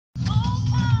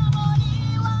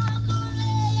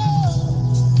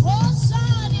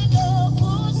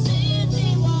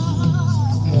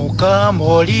Mukama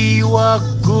oli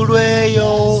waggulu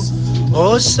eyo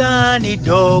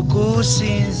osaanidde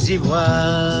okusinzibwa.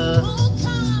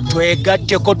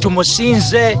 Twegatteko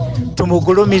tumusinze,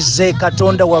 tumugulumize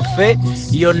Katonda waffe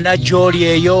yonna gy'oli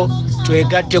eyo.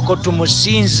 Twegatteko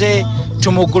tumusinze,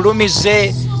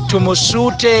 tumugulumize,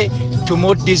 tumusuute,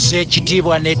 tumuddize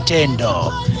ekitiibwa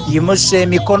n'ettendo. Yimusa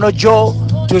emikono gyo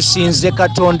tusinze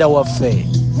Katonda waffe.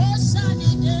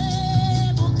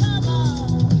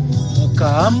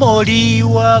 Mukama oli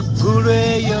waggulu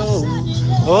eyo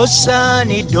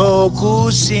osaanidde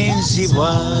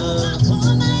okusinzibwa.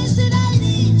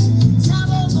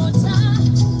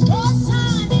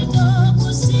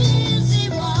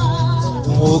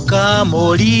 Mukama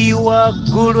oli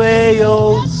waggulu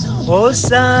eyo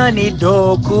osaanidde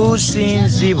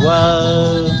okusinzibwa.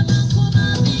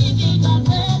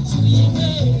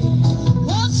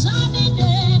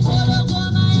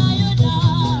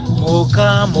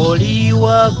 Mukama oli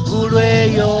waggulu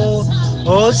eyo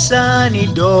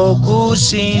osaanidde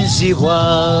okusinzibwa.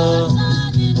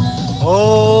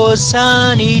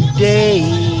 Osaanidde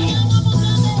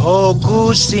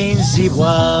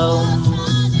okusinzibwa.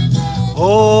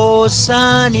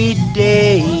 Osaanidde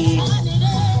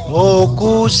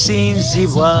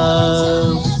okusinzibwa.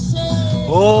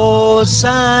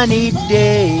 Osaanidde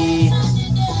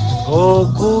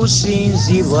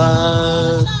okusinzibwa.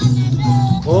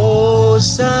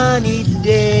 Osaanidde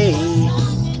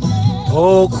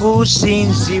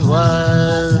okusinzibwa.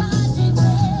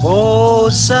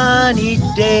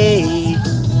 Osaanidde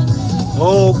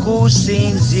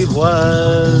okusinzibwa.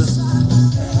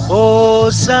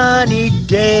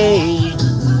 Osaanidde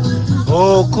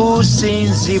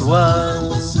okusinzibwa.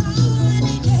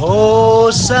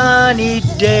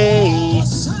 Osaanidde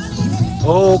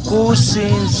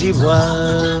okusinzibwa.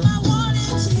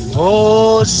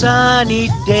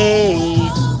 Osaanidde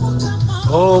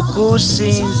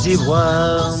okusinzibwa.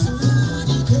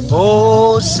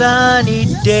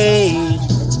 Osaanidde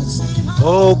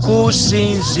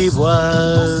okusinzibwa.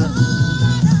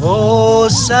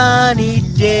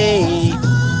 Osaanidde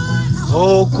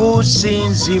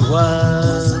okusinzibwa.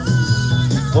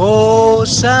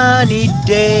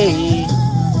 Osaanidde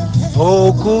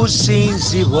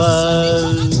okusinzibwa.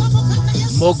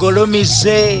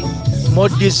 Mugulumize,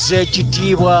 muddize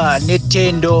ekitiibwa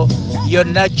n'ettendo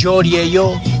yonna gy'oli eyo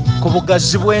ku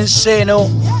bugazi bw'ensi eno.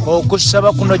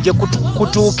 Okusaba kuno gye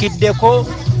kutuukiddeko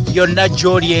yonna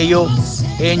gy'oli eyo.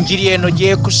 Enjiri eno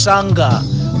gyekusanga.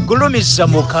 Gulumiza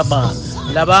Mukama.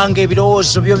 Labanga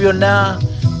ebirowoozo byo byonna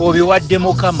obiwadde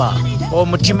Mukama.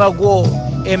 Omutima gwo,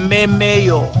 emmeeme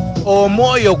yo,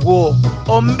 omwoyo gwo,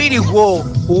 omubiri gwo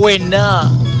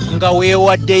wenna nga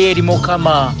weewaddeyo eri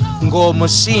Mukama,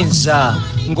 ng'omusinza,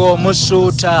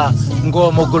 ng'omusuuta,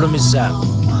 ng'omugulumiza.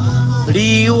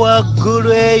 Oli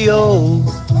waggulu eyo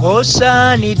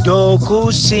osaanidde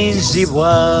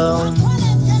okusinzibwa.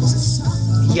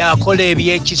 Yakola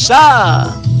ebyekisa.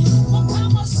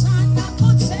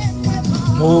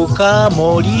 Mukama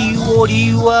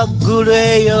oli waggulu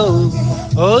eyo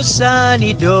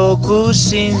osaanidde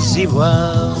okusinzibwa.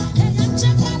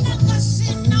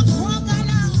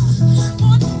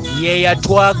 Ye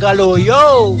yatwagala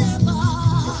oyo.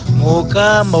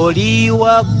 Mukama oli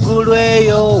waggulu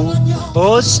eyo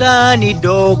osaanidde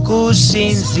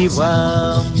okusinzibwa.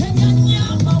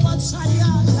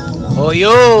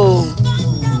 Oyo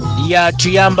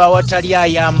yatuyamba awatali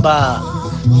ayamba.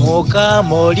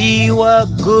 Mukama oli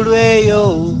waggulu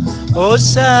eyo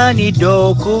osaanidde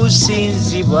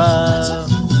okusinzibwa.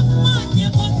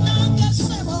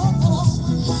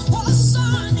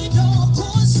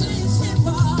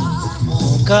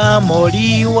 Mukama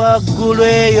oli waggulu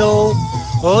eyo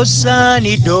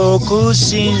osaanidde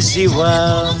okusinzibwa.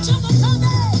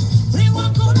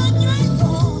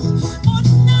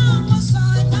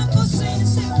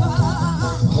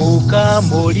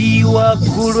 Mukama oli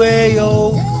waggulu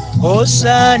eyo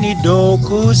osaanidde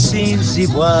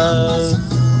okusinzibwa.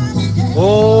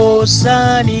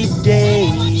 Osaanidde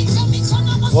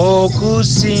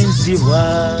okusinzibwa.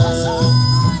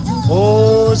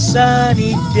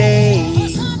 Osaanidde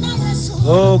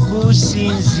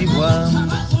okusinzibwa.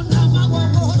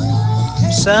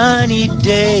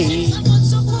 Osaanidde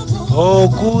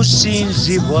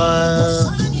okusinzibwa.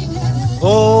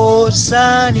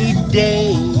 Osaanidde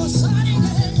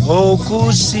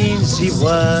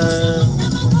okusinzibwa.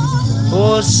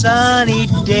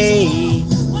 Osaanidde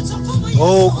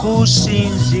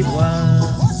okusinzibwa.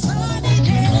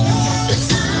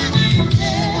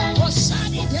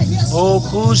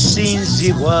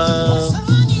 Okusinzibwa.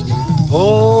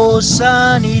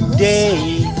 Osaanidde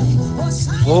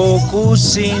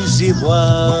okusinzibwa.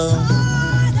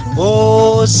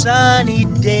 Oh sunny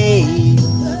day,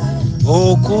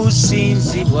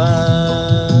 okusinzibwa.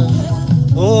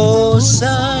 Oh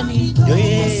sunny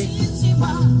day.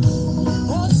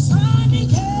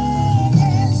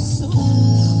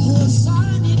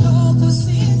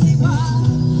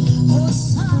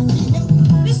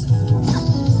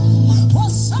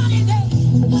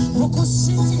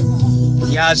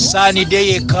 Yasanide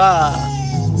yeka,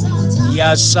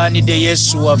 yasanide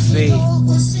Yesu waffe,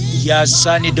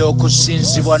 yasanide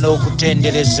okusinzibwa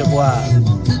n'okutenderezebwa.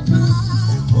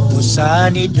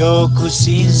 Osanide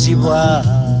okusinzibwa,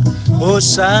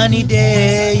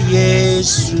 osanide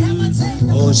Yesu,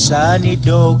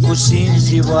 osanide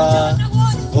okusinzibwa,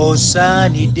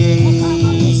 osanide,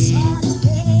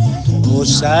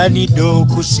 osanide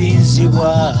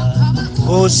okusinzibwa,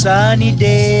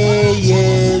 osanide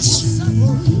Yesu,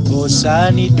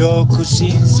 osanide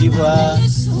okusinzibwa,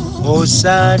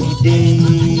 osanide,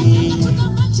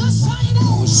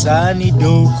 osanide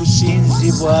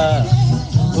okusinzibwa,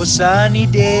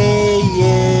 osanide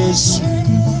Yesu,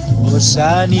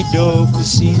 osanide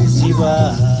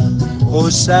okusinzibwa,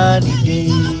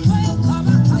 osanide,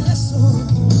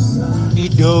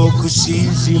 osanide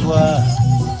okusinzibwa,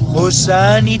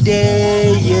 osanide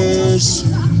Yesu,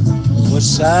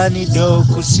 osanide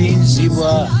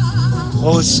okusinzibwa,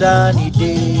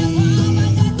 osanide.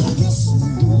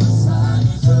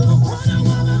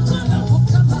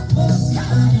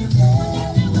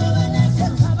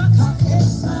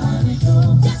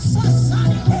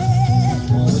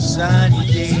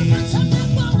 Osanide,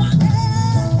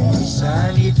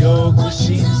 osanide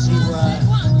okusinzibwa,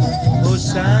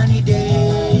 osanide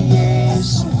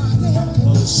Yesu,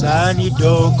 osanide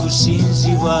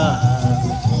okusinzibwa,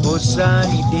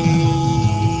 osanide.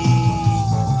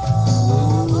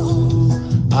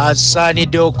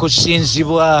 Asanide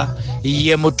okusinzibwa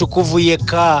ye mutukuvu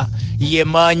yeka, ye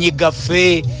maanyi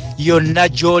gaffe, yonna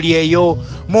gy'oli eyo.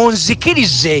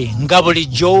 Munzikirize nga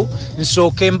bulijjo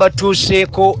nsooke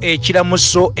mbatuuseeko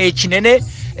ekiramuso ekinene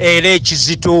era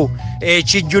ekizito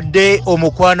ekijjudde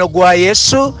omukwano gwa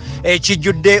Yesu,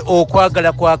 ekijjudde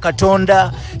okwagala kwa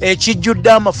Katonda,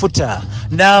 ekijjudde amafuta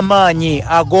n'amaanyi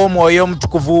ag'Omwoyo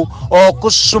Omutukuvu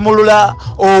okusumulula,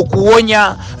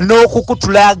 okuwonya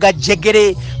n'okukutula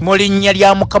agajjegere mu linnya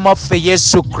lya Mukama waffe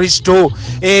Yesu Kristo,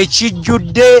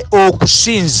 ekijjudde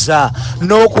okusinza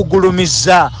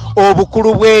n'okugulumiza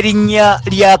obukulu bw'erinnya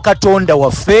lya Katonda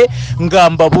waffe, nga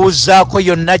mbabuuzaako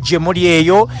yonna gye muli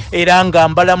eyo era nga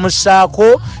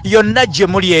mbalamusaako yonna gye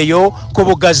muli eyo ku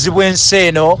bugazi bw'ensi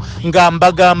eno, nga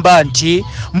mbagamba nti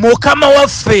Mukama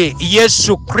waffe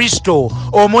Yesu Kristo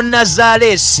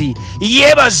Omunnazaaleesi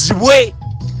yeebazibwe,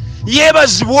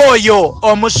 yeebazibwe oyo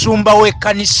omusumba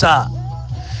w'ekkanisa,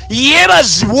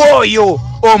 yeebazibwe oyo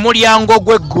omulyango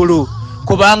gw'eggulu,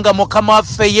 kubanga Mukama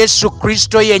waffe Yesu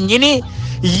Kristo yennyini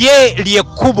ye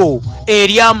lyekkubo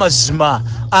ery'amazima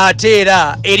ate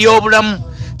era ery'obulamu.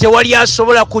 Tewali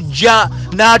asobola kujja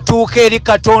n'atuuka eri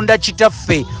Katonda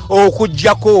Kitaffe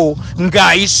okujjako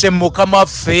ng'ayise Mukama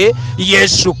waffe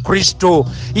Yesu Kristo.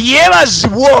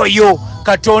 Yeebazibwe oyo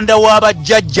Katonda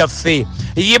w'abajjajjaffe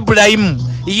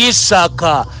Ibulayimu,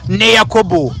 Isaaka ne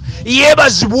Yakobo.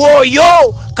 Yeebazibwe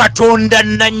oyo Katonda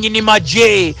nannyini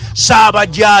magye,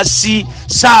 Ssaabajaasi,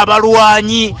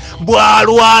 Ssaabalwanyi,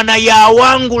 bw'alwana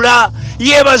y'awangula.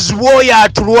 Yeebazibwe oyo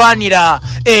atulwanira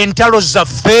entalo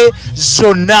zaffe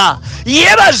zonna.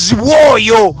 Yeebazibwe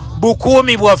oyo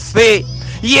bukuumi bwaffe.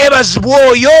 Yeebazibwe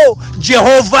oyo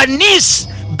Jehova Nisi,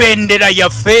 bendera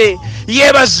yaffe.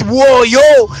 Yeebazibwe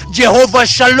oyo Jehova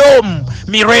Shalom,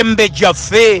 mirembe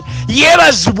gyaffe.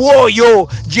 Yeebazibwe oyo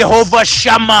Jehova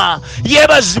Shama.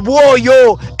 Yeebazibwe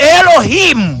oyo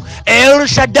Elohim, El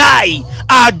Shaddai,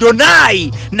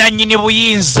 Adonai, nannyini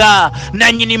buyinza,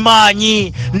 nannyini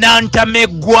maanyi,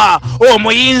 nantameggwa,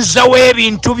 omuyinza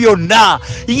w'ebintu byonna.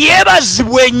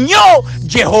 Yeebazibwe nnyo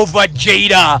Jehova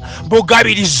Jaira,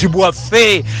 bugabirizi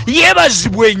bwaffe.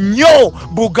 Yeebazibwe nnyo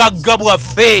bugagga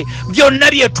bwaffe.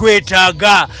 Byonna bye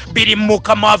twetaaga biri mu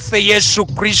Mukama waffe Yesu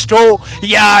Kristo,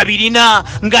 y'abirina,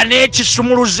 nga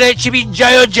n'ekisumuluzo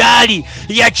ekibijjayo gy'ali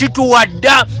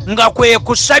yakituwadda, nga kwe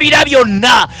kusabira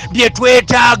byonna bye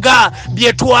twetaaga,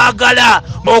 bye twagala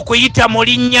okuyita mu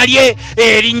linnya lye,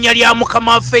 erinnya lya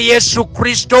Mukama waffe Yesu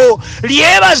Kristo.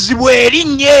 Lyebazibwe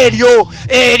erinnya eryo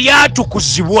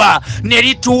eryatukuzibwa ne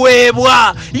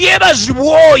erituweebwa.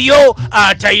 Yeebazibwe oyo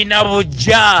atalina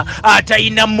bujja,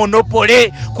 atalina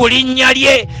monopole ku linnya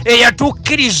lye,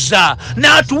 eyatukkiriza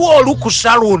n'atuwa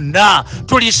olukusa lwonna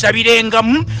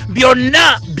tulisabirengamu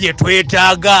byonna bye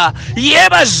twetaaga.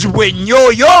 Yeebazibwe nnyo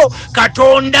oyo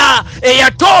Katonda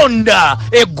eyatonda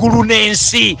eggulu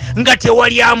n'ensi nga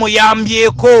tewali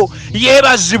amuyambyeko.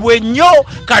 Yeebazibwe nnyo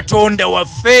Katonda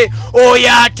waffe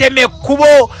oyo atema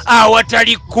ekkubo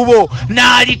awatali kkubo,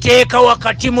 n'aliteeka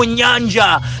wakati mu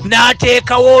nnyanja,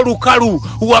 n'ateekawo olukalu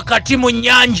wakati mu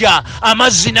nnyanja,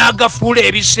 amazzi n'agafuula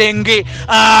ebisenge,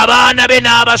 abaana be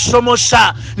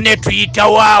n'abasomosa ne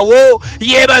tuyitawaawo.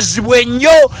 Yeebazibwe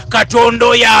nnyo Katonda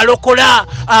oyo alokola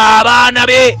abaana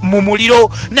be mu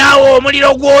muliro. Naawe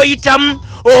omuliro gw'oyitamu,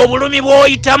 obulumi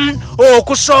bw'oyitamu,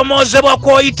 okusoomoozebwa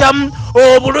kw'oyitamu,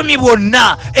 obulumi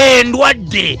bwonna,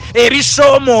 endwadde,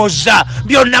 ebisoomooza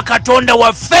byonna, Katonda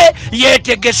waffe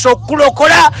yeetegese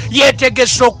okulokola,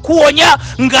 yeetegese okuwonya,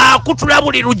 ng'akutula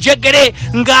buli lujegere,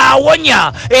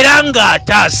 ng'awonya era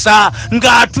ng'ataasa,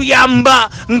 ng'atuyamba,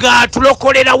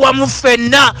 ng'atulokolera wamu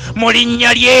ffenna mu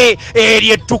linnya lye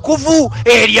eryettukuvu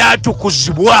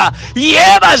eryatukuzibwa.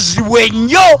 Yeebazibwe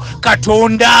nnyo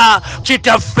Katonda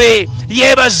kitaffe,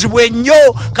 yeebazibwe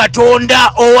nnyo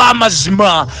Katonda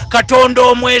ow'amazima, Katonda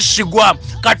omwesigwa,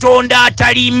 Katonda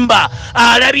atalimba,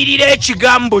 alabirira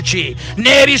ekigambo kye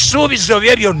n'ebisuubizo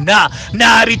bye byonna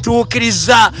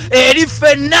n'abituukiriza eri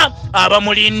ffenna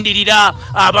abamulindirira,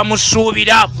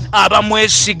 abamusuubira,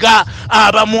 abamwesiga,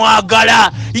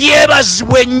 abamwagala.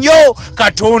 Yeebazibwe nnyo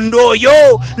Katonda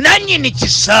oyo nannyini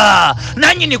kisa,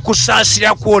 nannyini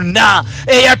kusaasira kwonna,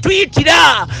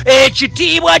 eyatuyitira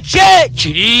ekitiibwa kye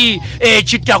kiri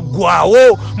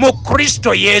ekitaggwaawo mu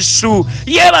Kristo Yesu.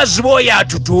 Yeebazibwe oyo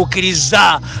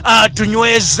atutuukiriza,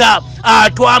 atunyweza,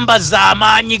 atwambaza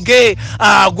amaanyi ge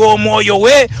ag'omwoyo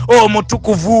we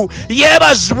omutukuvu.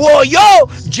 Yeebazibwe oyo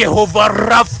Jehova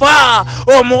Rafa,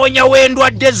 omwonya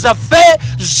w'endwadde zaffe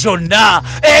zonna.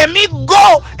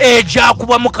 Emiggo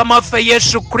egyakuba Mukama waffe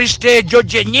Yesu Kristo egyo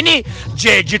gyennyini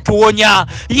gye gituwonya.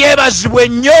 Yeebazibwe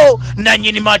nnyo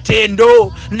nannyini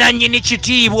matendo, nannyini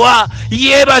kitiibwa.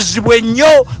 Yeebazibwe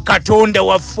nnyo Katonda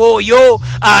waffe oyo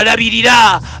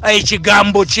alabirira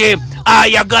ekigambo kye,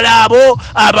 ayagala abo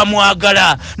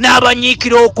abamwagala,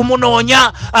 n'abanyiikira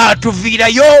okumunoonya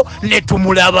atuviirayo ne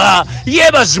tumulaba.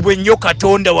 Yeebazibwe nnyo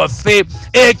Katonda waffe,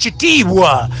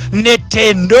 ekitiibwa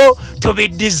n'ettendo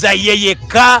tubiddiza ye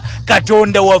yekka,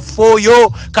 Katonda waffe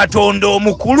oyo, Katonda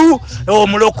omukulu,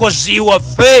 omulokozi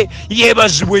waffe.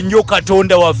 Yeebazibwe nnyo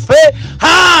Katonda waffe.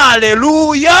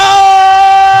 Haleluya,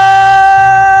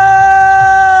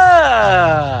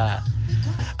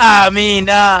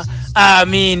 amiina,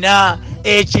 amiina.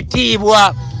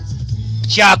 Ekitiibwa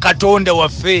kya Katonda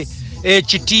waffe,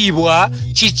 ekitiibwa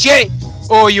kikye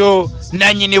oyo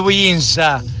nannyini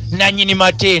buyinza, nannyini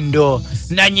matendo,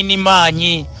 nannyini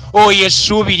maanyi, oyo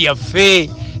essuubi lyaffe.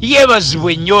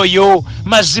 Yeebazibwe nnyo oyo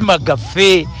mazima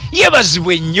gaffe.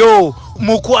 Yeebazibwe nnyo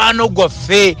mukwano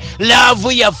gwaffe,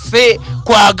 laavu yaffe,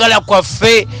 kwagala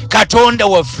kwaffe. Katonda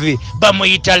waffe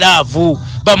bamuyita laavu,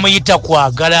 bamuyita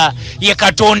kwagala. Ye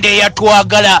Katonda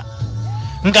eyatwagala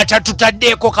nga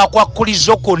tatutaddeeko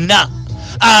kakwakkulizo konna,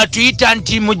 atuyita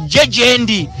nti mujje gye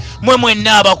ndi mwe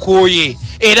mwenna abakooye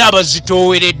era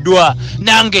abazitoowereddwa,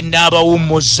 nange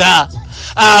nnaabawummuza.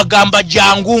 Agamba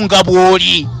jangu nga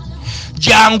bw'oli,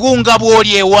 jangu nga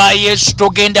bw'oli ewa Yesu,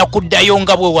 togenda kuddayo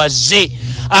nga bwe wazze.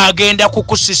 Agenda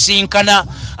kukusisinkana,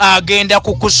 agenda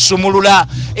kukusumulula,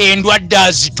 endwadde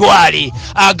azitwale,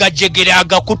 agajegere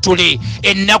agakutule,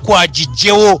 ennaku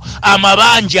agiggyewo,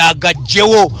 amabanja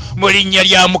agagyewo mu linnya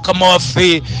lya Mukama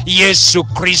waffe Yesu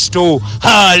Kristo.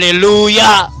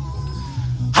 Haleluya,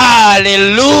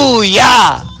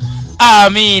 haleluya,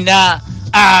 amiina,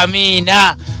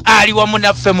 amiina. Ali wamu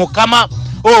naffe Mukama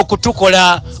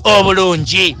okutukola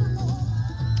obulungi.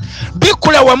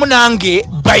 Bikula wamu nange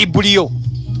Bayibuli yo,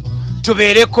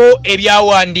 tubeereko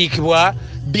ebyawandiikibwa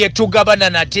bye tugabana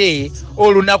nate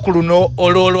olunaku luno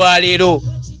olw'olwaleero.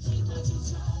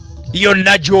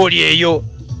 Yonna gy'oli eyo,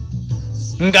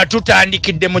 nga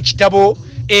tutandikidde mu kitabo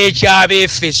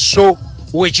eky'Abeefeso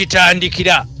we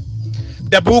kitandikira.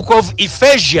 The book of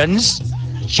Ephesians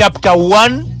chapter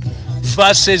 1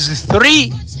 verses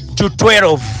 3 to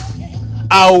 12.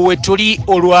 Awo we tuli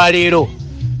olwaleero,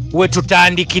 we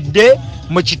tutandikidde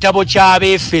mu kitabo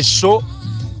ky'Abeefeso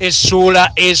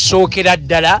essuula esookera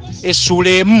ddala, essuula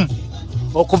emu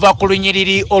okuva ku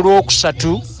lunyiriri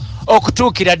olwokusatu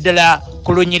okutuukira ddala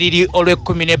ku lunyiriri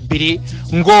olw'12,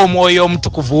 ng'Omwoyo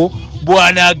Omutukuvu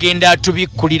bw'anaagenda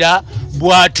atubikkulira,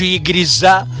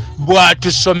 bw'atuyigiriza,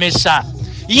 bw'atusomesa.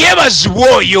 Yeebazibwe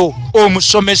oyo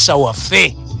omusomesa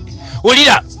waffe.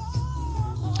 Ulira,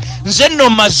 nze nno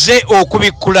maze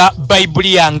okubikula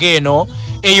Bayibuli yange eno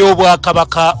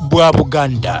ey'obwakabaka bwa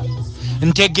Buganda.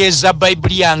 Ntegeeza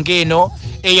Bayibuli yange eno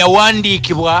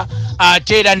eyawandiikibwa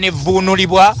ate era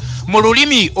nevvuunulibwa mu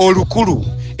lulimi olukulu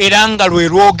era nga lwe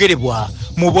lwogerebwa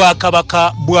mu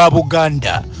bwakabaka bwa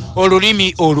Buganda,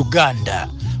 olulimi Oluganda.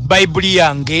 Bayibuli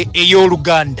yange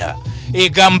ey'Oluganda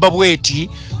egamba bweti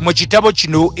mu kitabo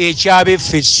kino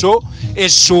eky'Abefeso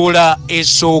essuula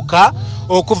esooka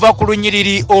okuva ku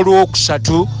lunyiriri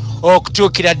olwokusatu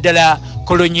okutuukira ddala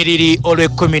ku lunyiriri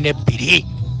olw'ekkumi-n'ebbiri.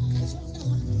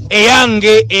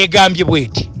 Eyange egambye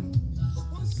bweti,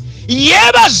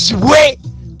 yeebazibwe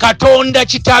Katonda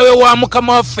kitaawe wa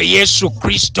Mukama waffe Yesu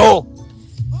Kristo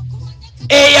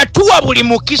eyatuwa buli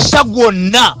mukisa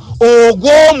gwonna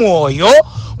ogw'omwoyo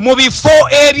mu bifo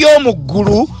eby'omu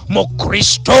ggulu mu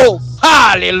Kristo.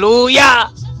 Haleluya!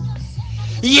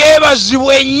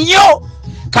 Yeebazibwe nnyo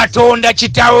Katonda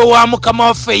kitaawe wa Mukama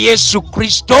waffe Yesu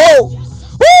Kristo.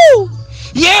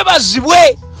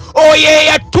 Yeebazibwe oyo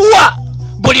eyatuwa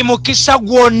buli mukisa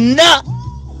gwonna,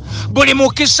 buli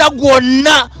mukisa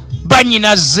gwonna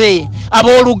banyinaze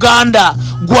abooluganda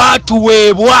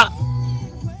gwatuweebwa.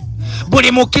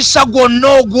 Buli mukisa gwonna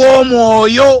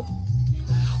ogw'omwoyo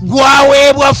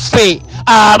gwaweebwa ffe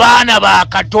abaana ba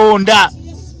Katonda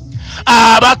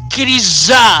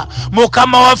abakkiriza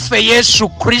Mukama waffe Yesu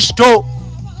Kristo.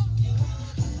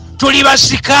 Tuli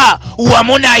basika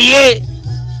wamu naye,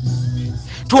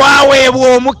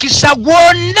 twaweebwa omukisa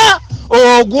gwonna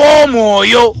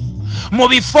ogw'omwoyo mu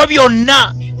bifo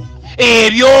byonna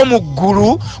eby'omu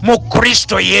ggulu mu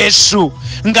Kristo Yesu,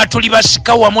 nga tuli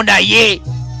basika wamu naye.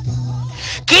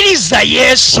 Kkiriza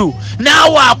Yesu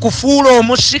naawe akufuula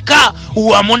omusika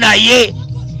wamu naye,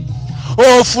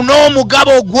 ofune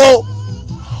omugabo gwo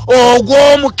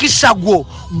ogw'omukisa gwo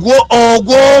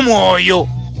ogw'omwoyo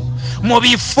mu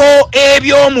bifo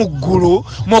eby'omu ggulu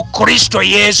mu Kristo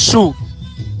Yesu.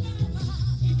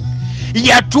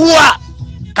 Yatuwa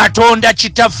Katonda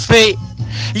kitaffe,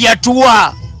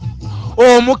 yatuwa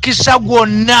omukisa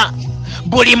gwonna,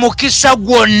 buli mukisa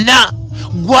gwonna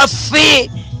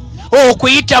gwaffe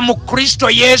okuyita mu Kristo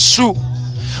Yesu.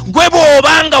 Gwe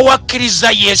bw'obanga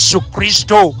wakkiriza Yesu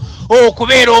Kristo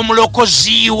okubeera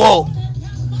omulokozi wo,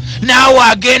 naawe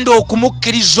agenda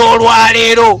okumukkiriza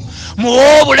olwaleero,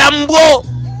 muwe obulamu bwo.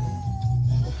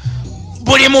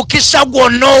 Buli mukisa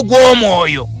gwonna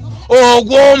ogw'omwoyo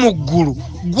ogw'omu ggulu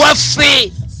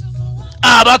gwaffe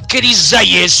abakkiriza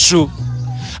Yesu,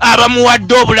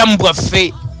 abamuwadde obulamu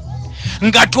bwaffe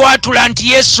nga twatula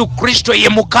nti Yesu Kristo ye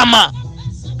Mukama,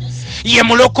 ye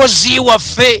mulokozi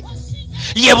waffe,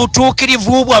 ye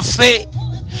butuukirivu bwaffe,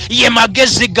 ye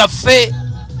magezi gaffe,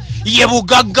 ye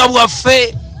bugagga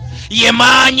bwaffe, ye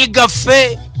maanyi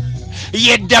gaffe,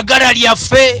 ye ddagala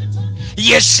lyaffe,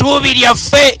 ye ssuubi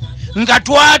lyaffe. Nga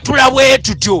twatula bwe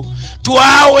tutyo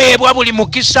twaweebwa buli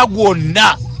mukisa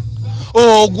gwonna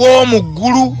ogw'omu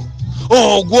ggulu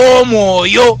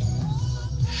ogw'omwoyo,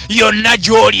 yonna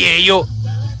gy'oli eyo.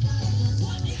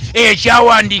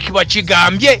 Ekyawandiikibwa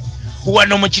kigambye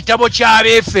wano mu kitabo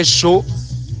ky'Abefeso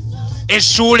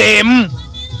essuula emu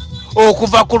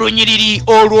okuva ku lunyiriri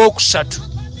olwokusatu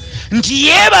nti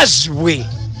yeebazibwe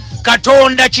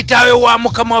Katonda kitaawe wa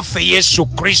Mukama waffe Yesu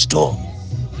Kristo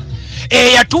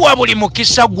eyatuwa buli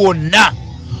mukisa gwonna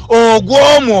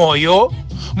ogw'omwoyo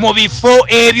mu bifo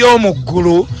eby'omu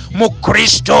ggulu mu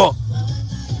Kristo,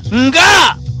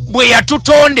 nga bwe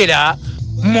yatutondera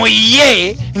mu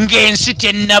ye ng'ensi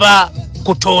tennaba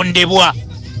kutondebwa,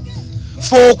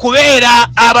 ffe okubeera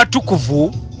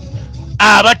abatukuvu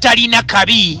abatalina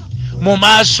kabi mu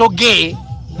maaso ge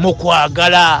mu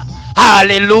kwagala.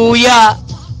 Haleluya!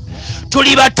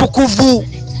 Tuli batukuvu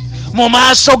mu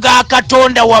maaso ga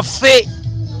Katonda waffe.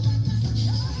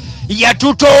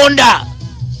 Yatutonda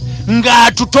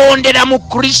ng'atutondera mu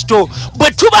Kristo.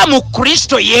 Bwe tuba mu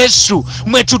Kristo Yesu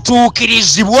mwe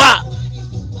tutuukirizibwa.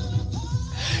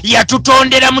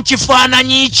 Yatutondera mu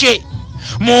kifaananyi kye,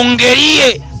 mu ngeri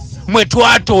ye mwe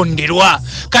twatonderwa.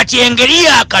 Kati engeri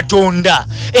ya Katonda,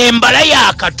 embala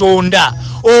ya Katonda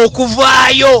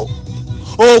okuvaayo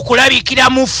okulabikira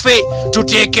mu ffe,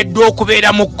 tuteekeddwa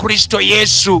okubeera mu Kristo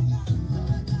Yesu.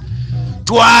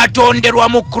 Twatonderwa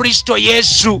mu Kristo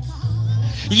Yesu,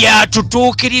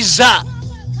 yatutuukiriza.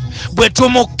 Bwe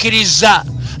tumukkiriza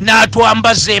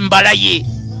n'atwambaza embala ye,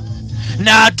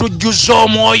 n'atujjuza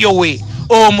omwoyo we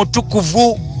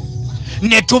omutukuvu,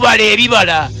 ne tubala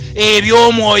ebibala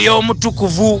eby'omwoyo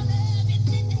omutukuvu,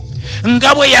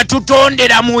 nga bwe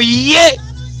yatutondera mu ye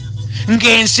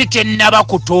ng'ensi tennaba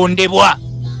kutondebwa.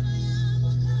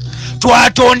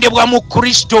 Twatondebwa mu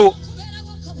Kristo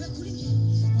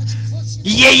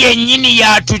ye yennyini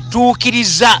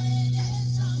yatutuukiriza.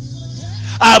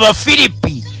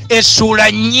 Abafilipi essula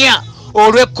 4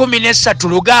 olw'ekkumi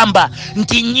lugamba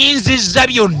nti nnyinzizza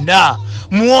byonna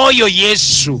mu oyo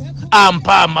Yesu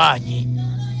ampa amaanyi.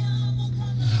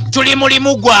 Tuli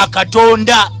mulimu gwa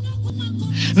Katonda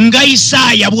nga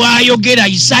Isaaya bw'ayogera,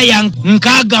 Isaaya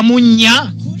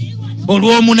 64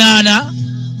 olw'omunaana.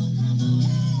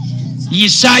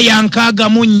 Isaaya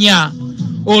 64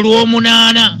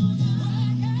 olw'omunaana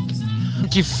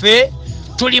nti ffe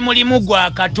tuli mulimu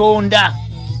gwa Katonda,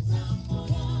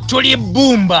 tuli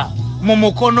bbumba mu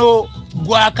mukono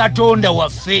gwa Katonda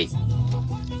waffe.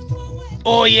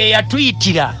 Oyo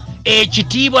yatuyitira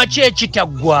ekitiibwa kye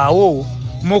ekitaggwaawo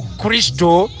mu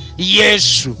Kristo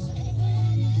Yesu.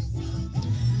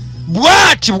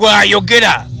 Bw'ati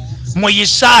bw'ayogera mu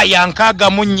Isaaya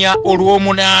 64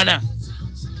 olw'omunaana.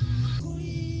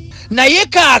 Naye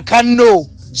kaakano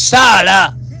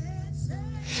Saala,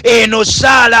 eno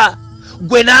Saala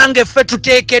gwe nange ffe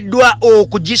tuteekeddwa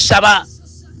okugisaba.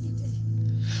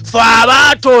 Ffe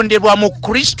abaatondebwa mu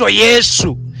Kristo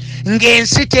Yesu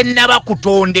ng'ensi tennaba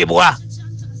kutondebwa.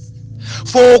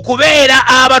 Ffe okubeera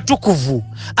abatukuvu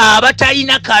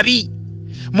abatalina kabi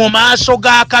mu maaso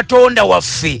ga Katonda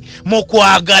waffe mu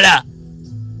kwagala.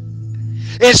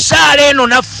 Essaala eno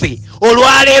naffe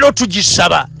olwaleero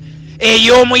tugisaba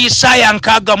ey'omu Isaaya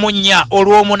 64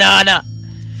 olw'omunaana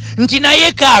nti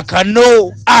naye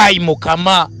kaakano ayi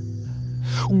Mukama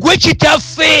gwe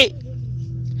kitaffe,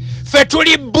 ffe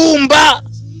tuli bbumba,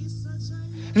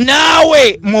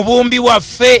 naawe mubumbi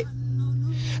waffe,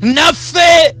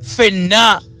 naffe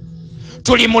ffenna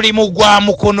tuli mulimu gwa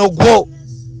mukono gwo,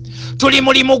 tuli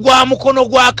mulimu gwa mukono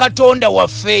gwa Katonda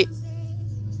waffe,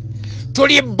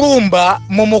 tuli bbumba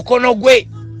mu mukono gwe.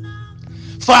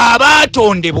 Ffe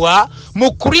abaatondebwa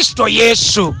mu Kristo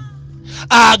Yesu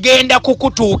agenda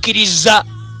kukutuukiriza.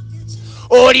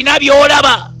 Olina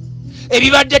by'olaba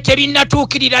ebibadde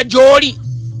tebinnatuukirira gy'oli,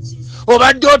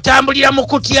 obadde otambulira mu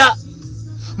kutya,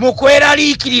 mu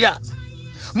kweraliikirira,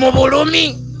 mu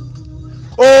bulumi,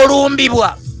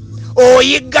 olumbibwa,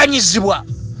 oyigganyizibwa,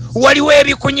 waliwo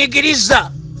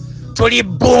ebikunyigiriza. Tuli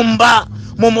bbumba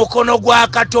mu mukono gwa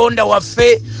Katonda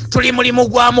waffe, tuli mulimu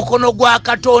gwa mukono gwa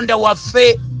Katonda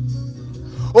waffe.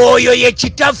 Oyo ye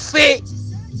kitaffe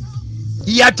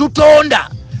yatutonda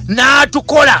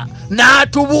n'atukola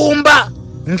n'atubumba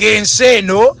ng'ensi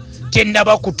eno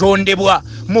tennaba kutondebwa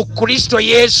mu Kristo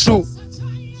Yesu,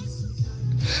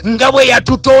 nga bwe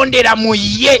yatutondera mu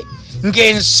ye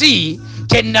ng'ensi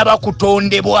tennaba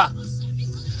kutondebwa.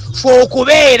 Ffe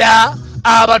okubeera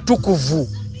abatukuvu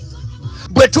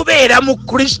bwe tubeera mu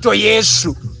Kristo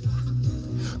Yesu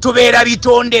tubeera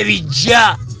bitonde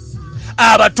bijja,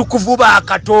 abatukuvu ba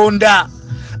Katonda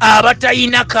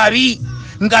abatalina kabi,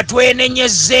 nga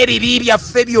twenenyezza ebibi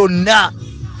byaffe byonna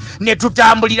ne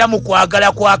tutambulira mu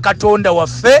kwagala kwa Katonda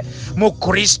waffe mu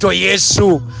Kristo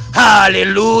Yesu.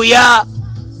 Haleluya!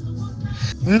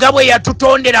 Nga bwe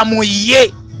yatutondera mu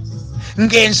ye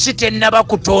ng'ensi tennaba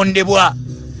kutondebwa.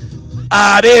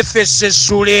 Abefeso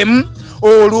essula 1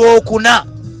 olw'okuna.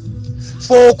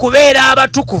 Ffe okubeera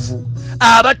abatukuvu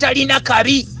abatalina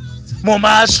kabi mu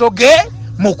maaso ge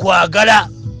mu kwagala.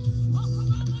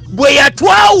 Bwe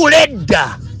yatwawula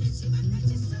edda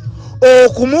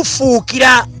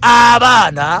okumufuukira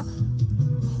abaana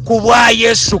ku bwa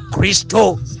Yesu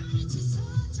Kristo,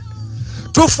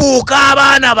 tufuuka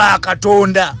abaana ba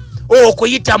Katonda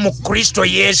okuyita mu Kristo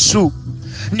Yesu,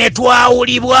 ne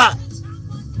twawulibwa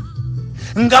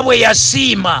nga bwe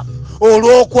yasiima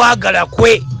olw'okwagala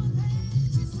kwe.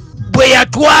 Bwe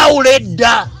yatwawula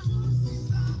edda,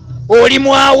 oli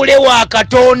mwawule wa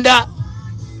Katonda,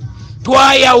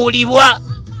 twayawulibwa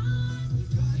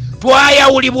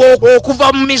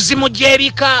okuva mu mizimu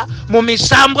gy'ebika, mu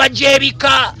misambwa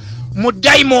gy'ebika, mu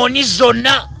dayimooni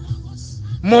zonna,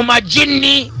 mu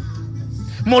majini,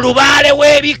 mu lubaale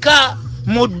w'ebika,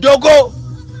 mu ddogo.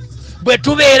 Bwe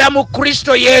tubeera mu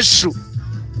Kristo Yesu,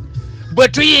 bwe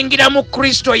tuyingira mu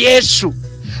Kristo Yesu,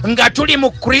 nga tuli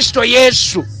mu Kristo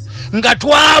Yesu, nga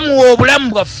twamuwa obulamu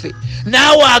bwaffe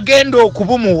naawe agenda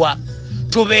okubumuwa,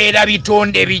 tubeera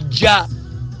bitonde bijja.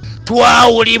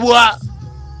 Twawulibwa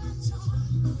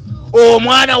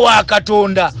omwana wa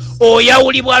Katonda,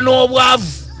 oyawulibwa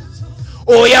n'obwavu,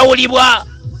 oyawulibwa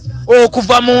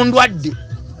okuva mu ndwadde,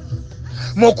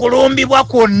 mu kulumbibwa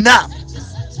kwonna,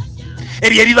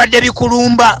 ebyo ebibadde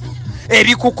bikulumba,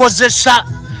 ebikukozesa,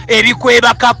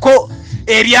 ebikwebakako,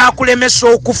 ebyakulemesa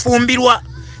okufumbirwa,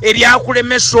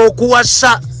 ebyakulemesa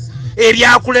okuwasa,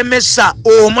 ebyakulemesa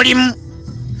omulimu,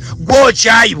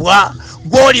 gw'okyayibwa,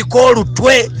 gw'oliko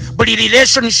olutwe, buli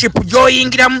relationship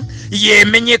gy'oyingiramu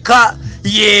yemenyeka,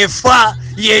 yefa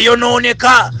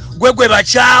yeyonooneka gwe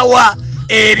bakyawa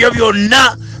ebyo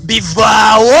byonna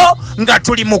bivaawo nga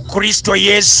tuli mu Kristo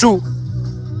Yesu.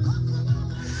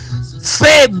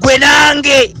 Ffe gwe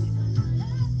nange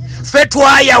ffe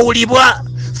twayawulibwa,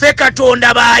 ffe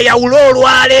Katonda baayawula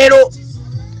olwaleero.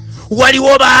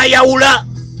 Waliwo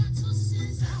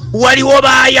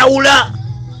baayawula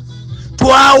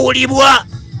twawulibwa.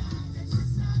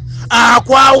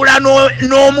 Akwawula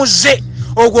n'omuze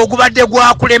ogwo ogubadde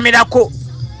gwakulemerako,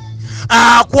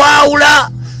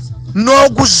 akwawula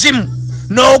n'oguzimu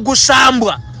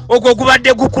n'ogusambwa ogwo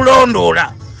ogubadde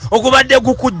gukulondoola, ogubadde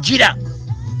gukugira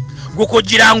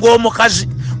ng'omukazi,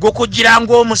 gukugira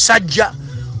ng'omusajja,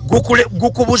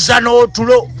 gukubuza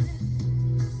n'otulo.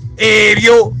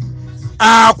 Ebyo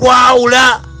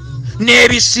akwawula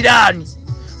n'ebisiraani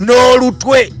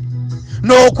n'olutwe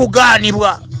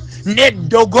n'okugaanibwa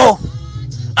n'eddogo,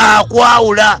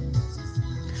 akwawula.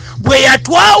 Bwe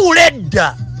yatwawula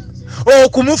edda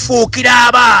okumufuukira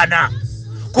abaana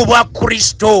ku bwa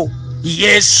Kristo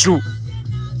Yesu,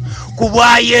 ku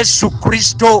bwa Yesu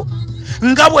Kristo,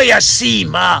 nga bwe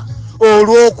yasiima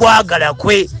olw'okwagala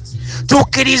kwe.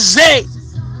 Tukkirize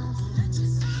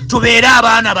tubeere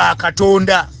abaana ba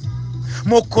Katonda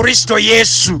mu Kristo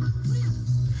Yesu.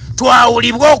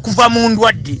 Twawulibwa okuva mu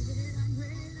ndwadde,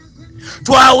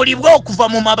 twawulibwa okuva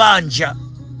mu mabanja,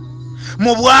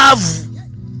 mu bwavu,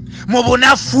 mu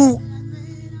bunafu.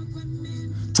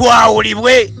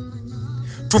 Twawulibwe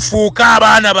tufuuke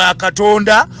abaana ba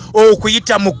Katonda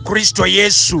okuyita mu Kristo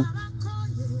Yesu,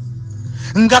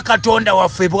 nga Katonda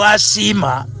waffe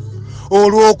bw'asiima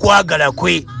olw'okwagala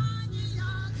kwe.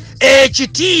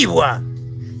 Ekitiibwa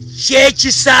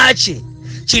ky'ekisa kye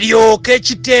kiryoke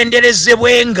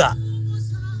kitenderezebwenga,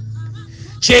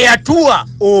 kye yatuwa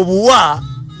obuwa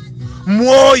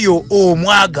mwoyo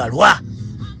omwagalwa.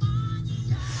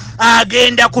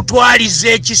 Agenda kutwaliza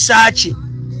ekisa kye,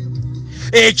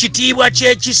 ekitiibwa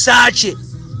ky'ekisa kye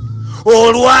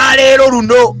olwaleero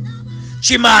luno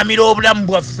kimaamira obulamu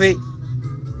bwaffe.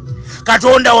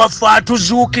 Katonda waffe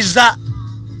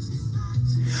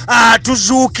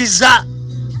atuzuukiza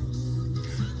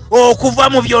okuva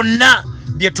mu byonna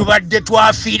bye tubadde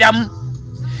twafiiramu,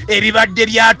 ebibadde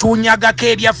byatuunyagako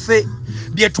ebyaffe,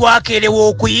 bye twakeerewa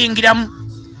okuyingiramu.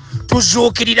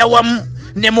 Tuzuukirira wamu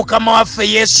ne Mukama waffe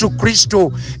Yesu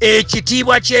Kristo.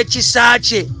 Ekitiibwa ky'ekisa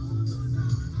kye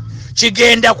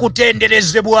kigenda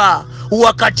kutenderezebwa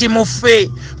wakati mu ffe,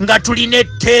 nga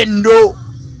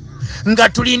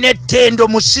tulina ettendo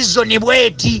mu sizoni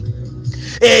bweti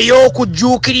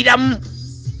ey'okujjuukiriramu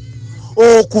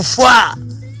okufa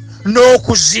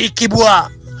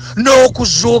n'okuziikibwa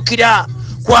n'okuzuukira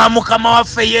kwa Mukama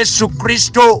waffe Yesu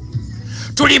Kristo.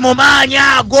 Tuli mu maanyi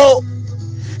ago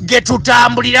ge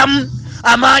tutambuliramu,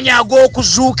 amaanyi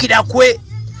ag'okuzuukira kwe.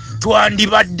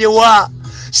 Twandibaddewa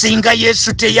singa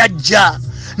Yesu teyajja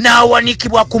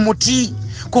n'awanikibwa ku muti,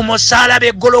 ku musaalaba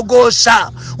e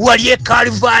Gologoosa wali e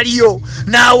Kaluvaliyo,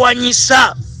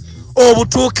 n'awanyisa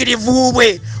obutuukirivu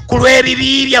bwe ku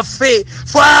lw'ebibi byaffe,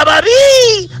 ffe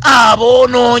ababi,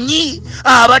 aboonoonyi,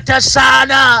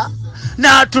 abatasaana,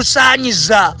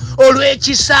 n'atusaanyiza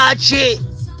olw'ekisa kye,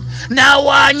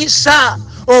 n'awanyisa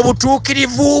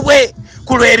obutuukirivu bwe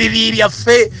ku lw'ebibi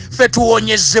byaffe, ffe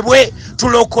tuwonyezebwe,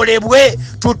 tulokolebwe,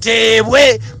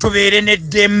 tuteebwe, tubeere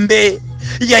n'eddembe.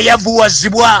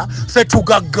 Yayavuwazibwa ffe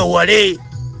tugaggawale.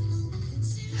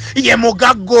 Ye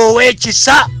mugagga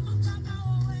ow'ekisa.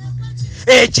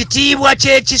 Ekitiibwa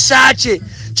ky'ekisa kye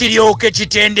kiryoke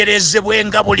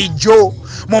kitenderezebwenga bulijjo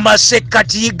mu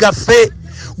masekkati gaffe.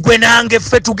 Gwe nange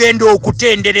ffe tugenda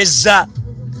okutendereza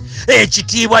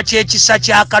ekitiibwa ky'ekisa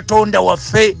kya Katonda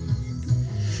waffe,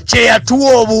 kye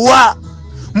yatuwa obuwa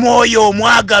mwoyo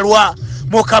omwagalwa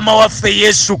Mukama waffe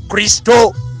Yesu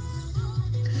Kristo.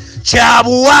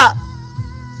 Kyabuwa,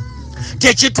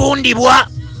 tekitundibwa,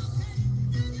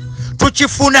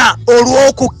 tukifuna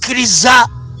olw'okukkiriza.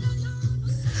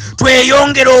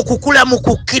 Tweyongera okukula mu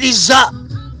kukkiriza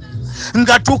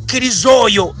nga tukkiriza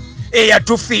oyo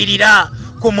eyatufiirira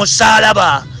ku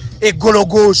musaalaba e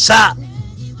Gologoosa.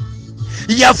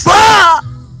 Yafa,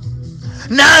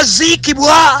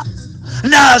 n'aziikibwa,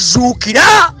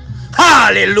 n'azuukira.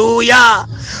 Haleluya!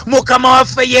 Mukama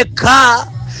waffe yekka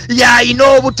y'alina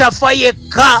obutafa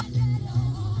yekka.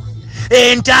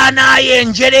 Entaana ye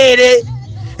enjereere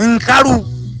nkalu.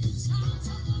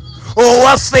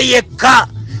 Owaffe yekka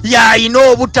y'alina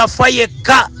obutafa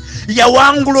yekka.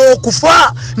 Yawangula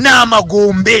okufa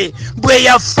n'amagombe. Bwe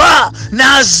yafa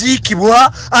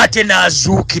n'aziikibwa ate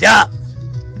n'azuukira.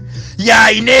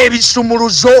 Y'alina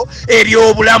ebisumuluzo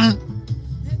eby'obulamu.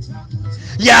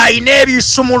 y'alina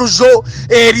ebisumuluzo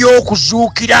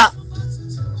eby'okuzuukira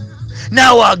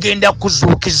naawe agenda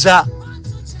kuzuukiza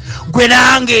gwe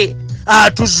nange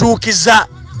atuzuukiza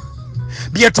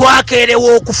bye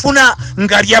twakeerewa okufuna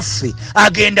nga byaffe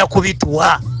agenda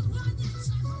kubituwa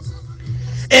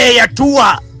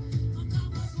eyatuwa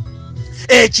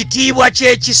ekitiibwa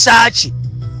ky'ekisa kye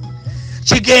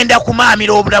kigenda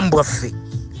kumaamira obulamu bwaffe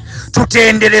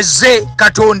tutendereze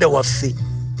Katonda waffe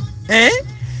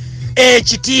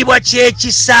ekitiibwa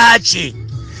ky'ekisa kye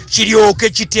kiryoke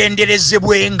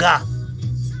kitenderezebwenga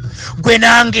gwe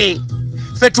nange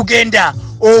ffe tugenda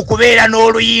okubeera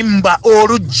n'oluyimba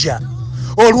olujja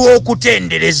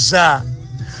olw'okutendereza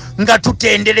nga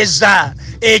tutendereza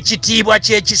ekitiibwa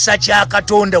ky'ekisa kya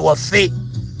Katonda waffe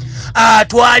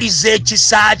atwaliza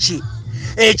ekisa kye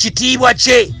ekitiibwa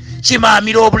kye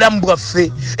kimaamira obulamu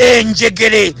bwaffe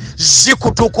enjegere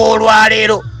zikutuka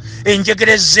olwaleero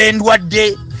enjegere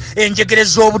z'endwadde enjegere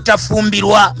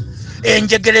z'obutafumbirwa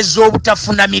enjegere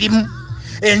z'obutafuna mirimu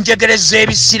enjegere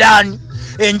z'ebisiraani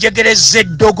enjegere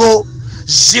z'eddogo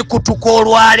zikutuka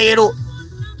olwaleero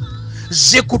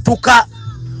zikutuka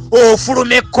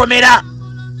ofuluma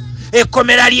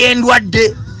ekkomera ly'endwadde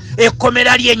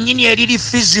ekkomera lyennyini eriri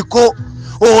fiziko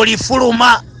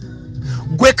olifuluma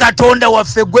gwe Katonda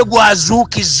waffe gwe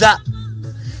gwazuukiza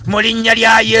mu linnya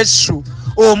lya Yesu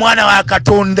omwana wa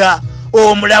Katonda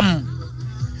omulamu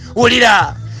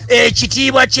wulira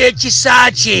ekitiibwa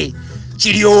ky'ekisa kye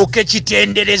kiryoke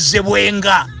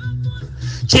kitenderezebwenga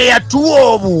kye yatuwa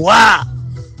obuwa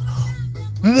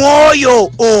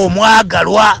mwoyo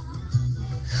omwagalwa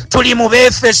tuli mu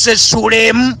Befeso essula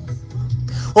 1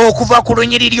 okuva ku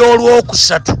lunyiriri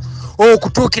olw'okusatu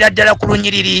okutuukira ddala ku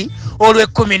lunyiriri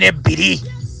olw'12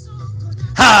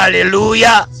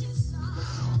 haleluya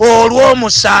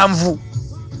olw'omusanvu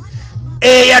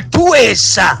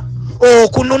eyatuweesa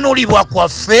okununulibwa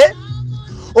kwaffe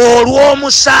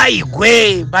olw'omusaayi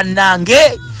gwe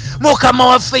bannange Mukama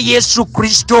waffe Yesu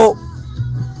Kristo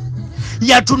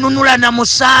yatununula na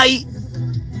musaayi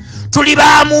tuli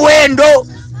ba muwendo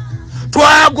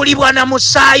twagulibwa na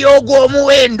musaayi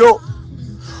ogw'omuwendo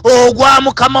ogwa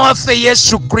Mukama waffe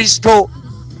Yesu Kristo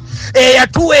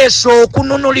eyatuweesa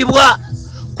okununulibwa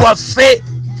kwaffe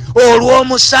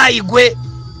olw'omusaayi gwe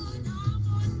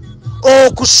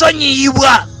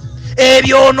okusonyiyibwa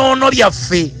ebyonoono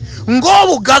byaffe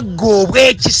ng'obugagga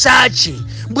obw'ekisa kye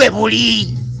bwe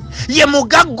buli ye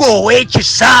mugagga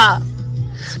ow'ekisa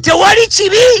tewali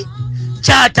kibi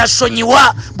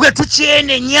kyatasonyiwa bwe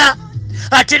tukyenenya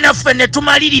ate naffe ne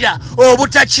tumalirira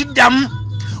obutakiddamu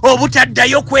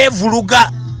obutaddayo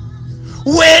kwevuluga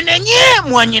weenenye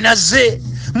mwanyinaze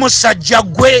musajja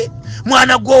gwe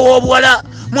mwana gwe ow'obuwala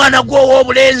mwana gwe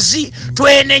ow'obulenzi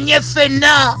twenenye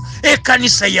ffenna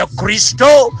ekkanisa ya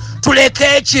Kristo tuleke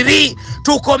ekibi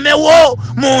tukomewo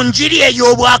mu njiri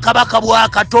ey'obwakabaka bwa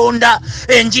Katonda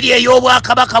enjiri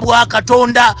ey'obwakabaka bwa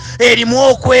Katonda erimu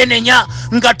okwenenya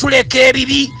nga tuleka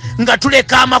ebibi nga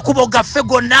tuleka amakubo gaffe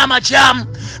gonna amakyamu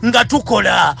nga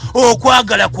tukola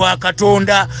okwagala kwa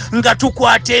Katonda nga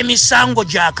tukwata emisango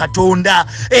gya Katonda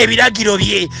ebiragiro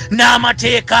bye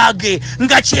n'amateeka ge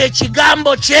nga kye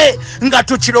kigambo kye nga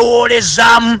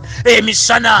tukirowoolezaamu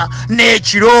emisana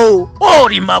n'ekiro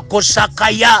oli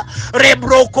makosakaya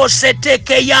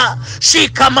rebrokosetekeya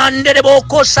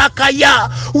shikamanderebokosakaya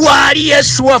waali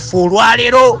Yesu waffe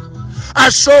olwaleero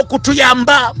assa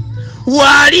okutuyamba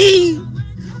waali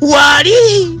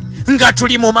nga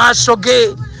tuli mu maaso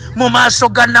ge mu maaso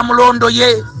ga namulondo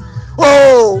ye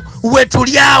we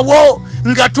tuli awo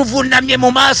nga tuvunnamye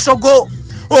mu maaso go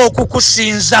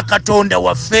okukusinza Katonda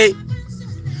waffe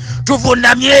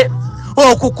tuvunnamye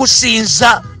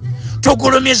okukusinza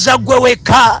tugulumiza gwe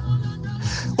weka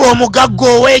omugagga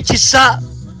ow'ekisa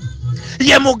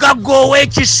ye mugagga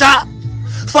ow'ekisa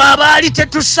fe abaali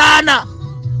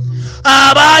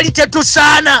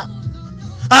tetusaana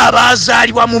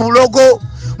abazaalibwa mu bulogo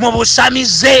mu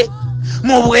busamize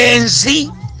mu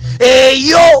bwenzi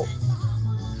eyo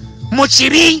mu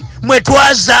kibi mwe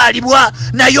twazaalibwa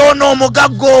naye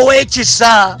onoomugagga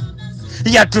ow'ekisa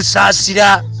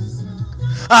yatusaasira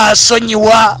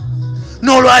asonyiwa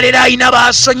n'olwaleero ayina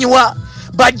baasonyiwa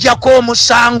bajjako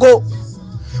omusango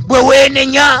bwe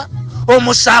weenenya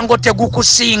omusango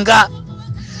tegukusinga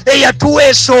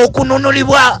eyatuweesa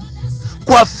okununulibwa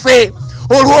kwaffe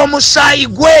olw'omusaayi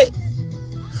gwe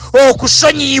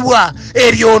okusonyiyibwa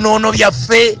ebyonoono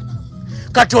byaffe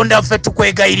Katonda waffe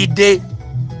tukwegayiridde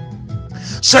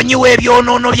sonyiwa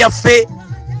ebyonoono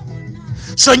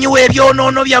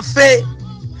byaffe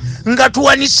nga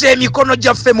tuwanisa emikono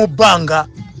gyaffe mu bbanga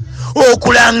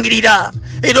okulangirira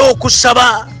era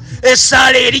okusaba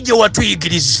essaala eri gye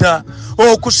watuyigiriza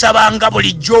okusabanga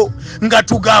bulijjo nga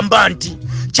tugamba nti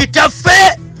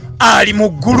Kitaffe ali mu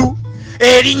ggulu,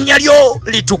 erinnya lyo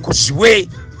litukuzibwe,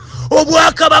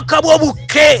 obwakabaka bwo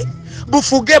bukke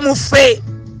bufuge mu ffe,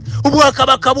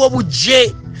 obwakabaka bwo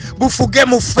bujje bufuge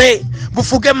mu ffe,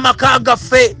 bufuge mu maka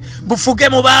gaffe, bufuge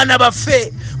mu baana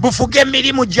baffe, bufuge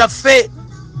emirimu gyaffe.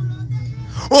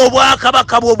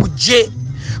 Obwakabaka bwo bujje,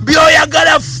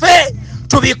 byoyagala ffe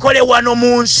tubikole wano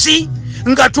mu nsi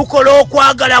nga tukola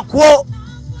okwagala kwo,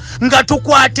 nga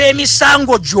tukwata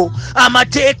emisango gyo,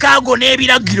 amateeka ago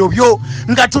n'ebiragiro byo,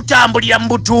 nga tutambulira mu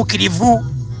butuukirivu.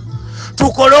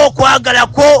 Tukole okwagala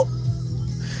kwo,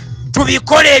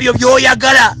 tubikole ebyo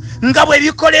byoyagala nga bwe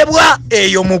bikolebwa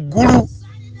eyo mu ggulu,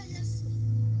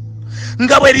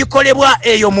 nga bwe bikolebwa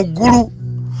eyo mu ggulu.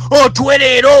 Otuwe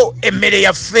leero emmere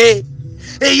yaffe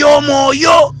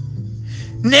ey'omwoyo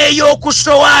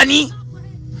n'ey'okusowaani.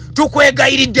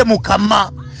 Tukwegayiridde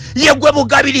Mukama, yegwe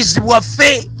bugabirizi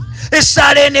bwaffe.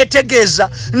 Essaala eneetegeeza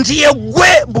nti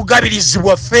yegwe bugabirizi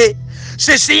bwaffe.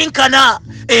 Sisinkana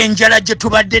enjala gye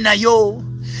tubadde nayo,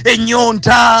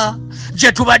 ennyonta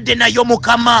gye tubadde nayo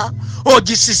Mukama,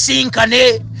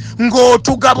 ogisisinkane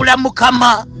ng'otugabula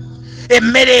Mukama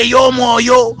emmere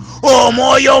ey'omwoyo,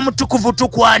 omwoyo omutukuvu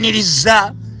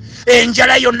tukwaniriza.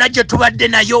 Enjala yonna gye tubadde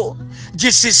nayo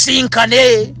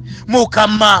gisisinkane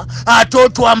Mukama, ate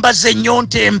otwambaze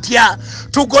ennyonta empya,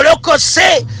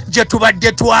 tugolokose gye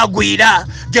tubadde twagwira,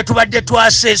 gye tubadde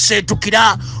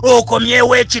twaseeseetukira.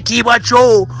 Okomyewo ekitiibwa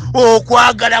kyo,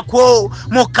 okwagala kwo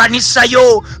mu kkanisa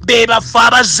yo, be baffe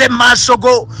abazze mu maaso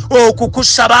go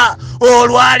okukusaba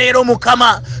olwaleero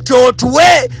Mukama,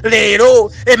 totuwe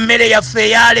leero emmere yaffe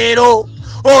eya leero.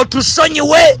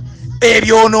 Otusonyiwe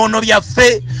ebyonoono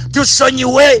byaffe,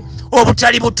 tusonyiwe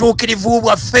obutali butuukirivu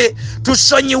bwaffe,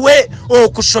 tusonyiwe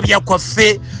okusobya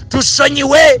kwaffe,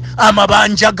 tusonyiwe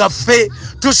amabanja gaffe,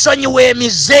 tusonyiwe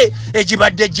emize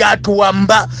egibadde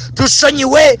gyatuwamba,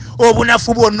 tusonyiwe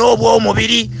obunafu bwonna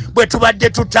obw'omubiri bwe tubadde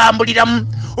tutambuliramu,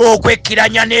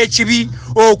 okwekkiranya n'ekibi,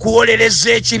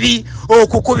 okuwolereza ekibi,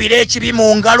 okukubira ekibi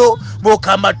mu ngalo.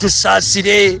 Mukama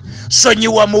tusaasire,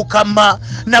 sonyiwa Mukama,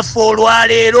 naffe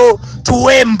olwaleero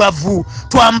tuwe embavu,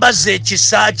 twambaze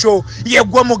ekisa kyo,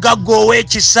 yegwe mugagga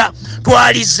ow'ekisa,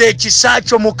 twalize ekisa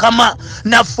kyo Mukama.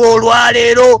 Naffe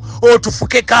olwaleero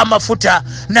otufukeko amafuta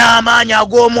n'amaanyi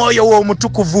ag'omwoyo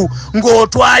w'omutukuvu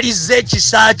ng'otwalize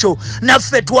ekisa kyo.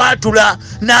 Naffe twatula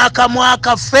n'akamwa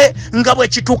kaffe nga bwe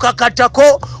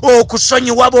kitukakatako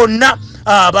okusonyiwa bonna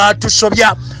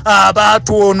abaatusobya,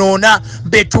 abaatuwonoona,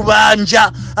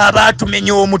 betubanja,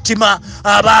 abaatumenya omutima,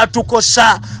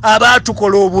 abaatukosa,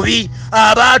 abaatukola obubi,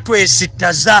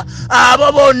 abaatwesittaza,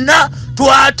 abo bonna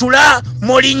twatula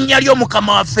mu linnya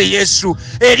ly'Omukama waffe Yesu,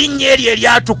 erinnya eryo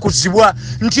eryatukuzibwa,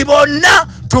 nti bonna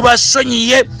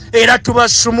tubasonyiye era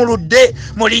tubasumuludde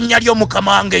mu linnya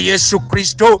ly'Omukama wange Yesu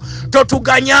Kristo.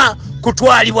 Totuganya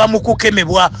kutwalibwa mu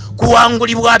kukemebwa,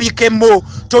 kuwangulibwa bikemo,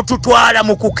 totutwala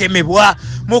mu kukemebwa.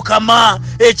 Mukama,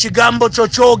 ekigambo kyo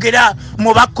kyogera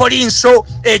mu Bakolinso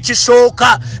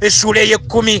ekisooka essula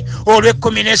ey'ekkumi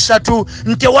olw'ekkumin'essatu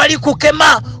nti wali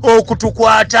kukema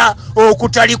okutukwata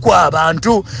okutali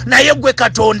kw'abantu, naye gwe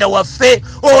Katonda waffe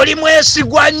oli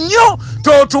mwesigwa nnyo,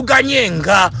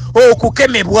 totuganyenga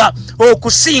okukemebwa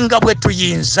okusinga bwe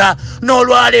tuyinza.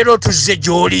 N'olwaleero tuzze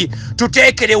gy'oli,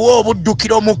 tuteekerewo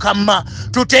obuddukiro Mukama,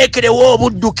 tuteekerewo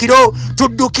obuddukiro,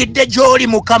 tuddukidde gy'oli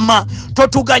Mukama.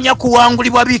 Totuganya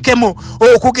kuwangulibwa bikemo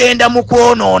okugenda mu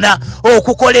kwonoona,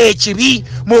 okukola ekibi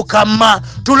Mukama.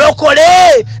 Tulokole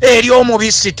eri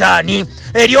omubi Sitaani,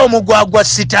 eri omugwagwa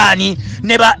Sitaani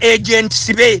ne ba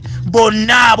agents be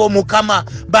bonna abo Mukama,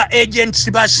 ba agents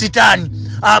ba Sitaani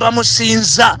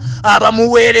abamusinza,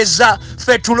 abamuweereza.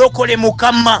 Ffe tulokole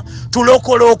Mukama,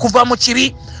 tulokole okuva mu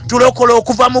kibi, tulokole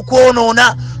okuva mu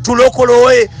kwonoona,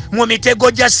 tulokole mu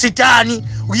mitego gya Sitaani.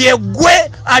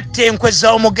 Yegwe atte enkwe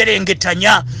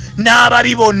z'omugerengetanya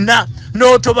n'ababi bonna,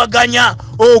 n'otobaganya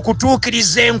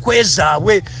okutuukiriza enkwe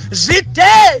zaabwe, zitte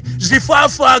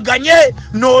zifaafaaganye.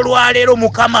 N'olwaleero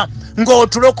Mukama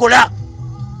ng'otulokola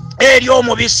eri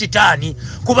omubi Sitaani,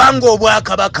 kubanga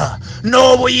obwakabaka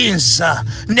n'obuyinza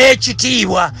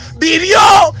n'ekitiibwa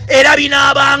bibyo era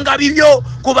binaabanga bibyo,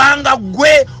 kubanga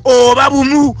gwe oba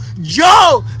bumu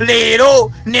jjo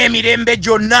leero n'emirembe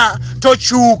gyonna.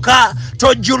 Tokyuka,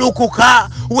 tojjulukuka,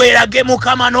 weerage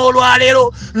Mukama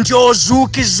n'olwaleero nti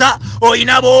ozuukiza,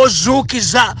 oyina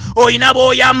b'ozuukiza, oyina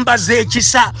b'oyambaza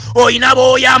ekisa, oyina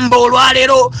b'oyamba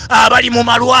olwaleero abali mu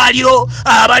malwaliro,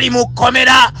 abali mu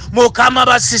kkomera. Mukama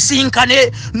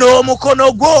basisinkane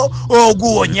n'omukono gwo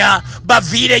oguwonya,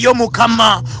 baviireyo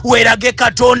Mukama. Weerage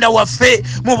Katonda waffe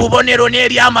mu bubonero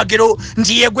n'ebyamagero nti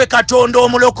nti yegwe Katonda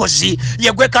omulokozi,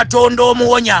 yegwe Katonda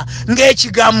omuwonya,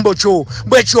 ng'ekigambo kyo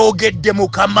bwe kyogedde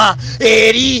Mukama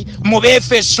eri mu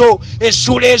Befeso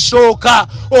essula esooka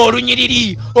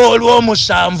olunyiriri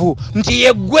olw'omusanvu, nti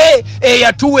yegwe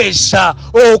eyatuweesa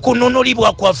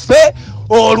okununulibwa kwaffe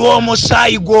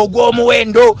olw'omusaayi gwo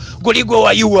ogw'omuwendo guli gwe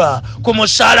wayiwa ku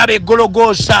musaalaba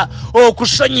Gologoosa,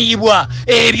 okusonyiyibwa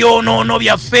ebyonoono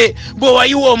byaffe. Bwe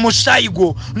wayiwa omusaayi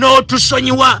gwo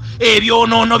n'otusonyiwa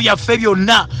ebyonoono byaffe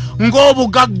byonna,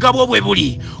 ng'obugagga bwo bwe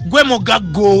buli, gwe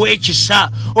mugagga ow'ekisa,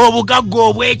 obugagga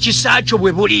obw'ekisa kyo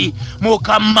bwe buli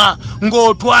Mukama,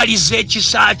 ng'otwaliza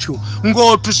ekisa kyo,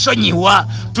 ng'otusonyiwa.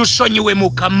 Tusonyiwe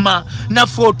Mukama,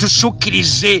 naffe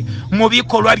otusukkirize mu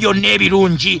bikolwa byonna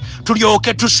ebirungi,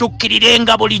 tulyoke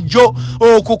tusukkirirenga bulijjo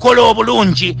okukola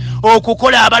obulungi,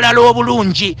 okukola abalala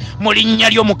obulungi mu linnya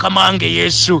lyo Mukama wange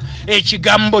Yesu.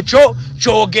 Ekigambo kyo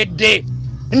kyogedde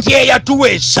nti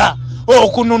eyatuweesa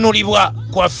okununulibwa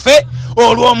kwaffe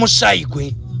olw'omusaayi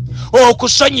gwe,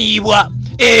 okusonyiyibwa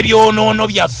ebyonoono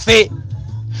byaffe,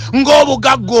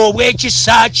 ng'obugagga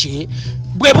obw'ekisa kye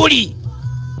bwe buli,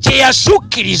 kye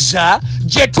yasukkiriza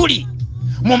gye tuli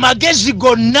mu magezi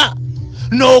gonna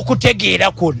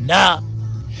n'okutegeera kwonna.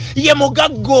 Ye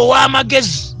mugagga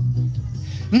ow'amagezi,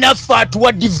 naffe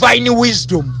atuwa divine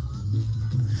wisdom,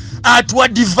 atuwa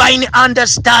divine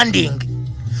understanding,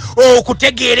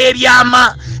 okutegeera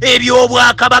ebyama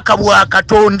eby'obwakabaka bwa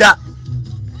Katonda,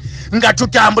 nga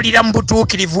tutambulira mu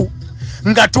butuukirivu,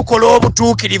 nga tukola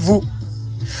obutuukirivu,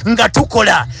 nga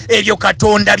tukola ebyo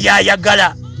Katonda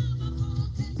by'ayagala,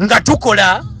 nga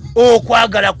tukola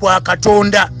okwagala kwa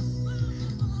Katonda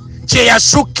kye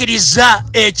yasukkiriza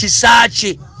ekisa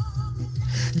kye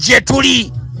gye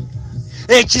tuli,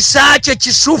 ekisa kye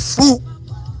kisufu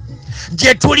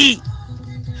gye tuli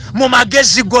mu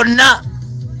magezi gonna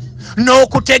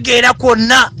n'okutegeera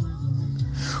kwonna,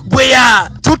 bwe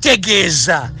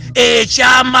yatutegeeza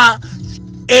ekyama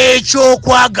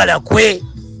eky'okwagala kwe,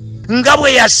 nga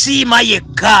bwe yasiima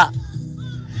yekka,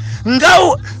 nga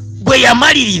bwe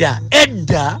yamalirira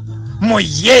edda mu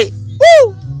ye.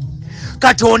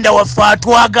 Katonda waffe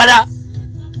atwagala,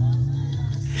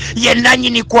 ye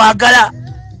nannyini kwagala,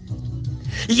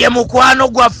 ye mukwano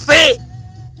gwaffe.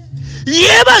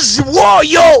 Yeebazibwa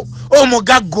oyo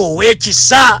omugagga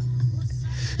ow'ekisa,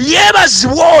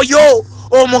 yeebazibwa oyo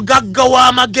omugagga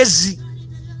w'amagezi,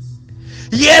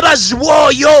 yeebazibwa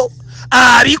oyo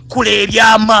abikkula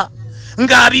ebyama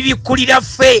ng'abibikkulira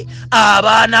ffe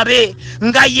abaana be,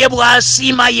 nga ye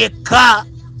bw'asiima yekka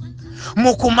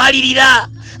mu kumalirira,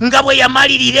 nga bwe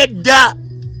yamalirira edda,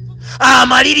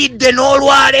 amaliridde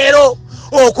n'olwaleero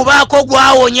okubaako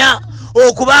gwawonya,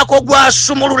 okubaako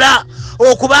gwasumulula,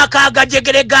 okubaako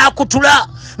agajegere gakutula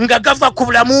nga gava ku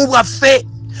bulamu bwaffe,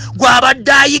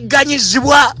 gwabadde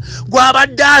ayigganyizibwa,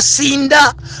 gwabadde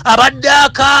asinda, abadde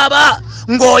akaaba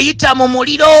ng'oyita mu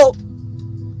muliro.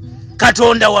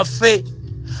 Katonda waffe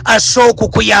assa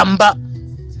okukuyamba,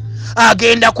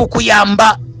 agenda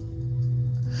kukuyamba,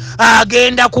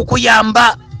 agenda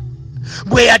kukuyamba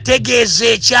bwe yategeeza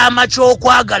ekyama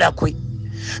ky'okwagala kwe,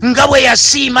 nga bwe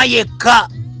yasiima yekka,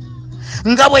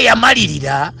 nga bwe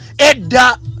yamalirira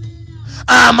edda,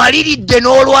 amaliridde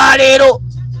n'olwaleero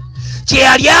kye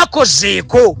yali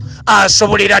akozeeko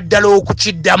asobolera ddala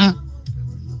okukiddamu.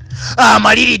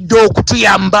 Amaliridde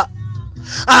okutuyamba,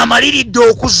 amaliridde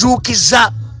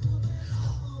okuzuukiza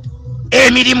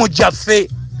emirimu gyaffe,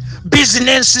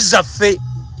 bizinensi zaffe,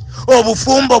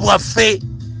 obufumbo bwaffe.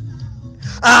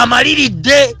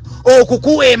 Amaliridde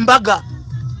okukuwa embaga,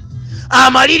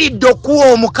 amaliridde okuwa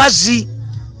omukazi,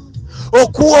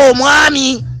 okuwa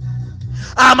omwami,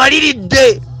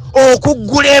 amaliridde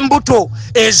okuggula embuto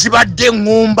ezibadde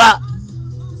eŋŋumba.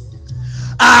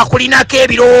 Akulinako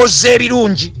ebirowoozo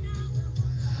ebirungi,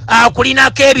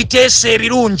 akulinako ebiteeso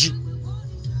ebirungi,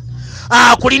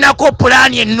 akulinako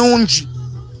pulaani ennungi.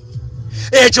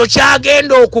 Ekyo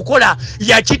kyagenda okukola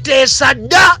yakiteesa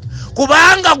dda,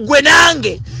 kubanga gwe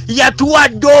nange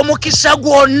yatuwadde omukisa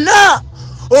gwonna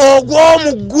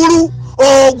ogw'omu ggulu,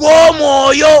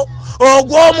 ogw'omwoyo,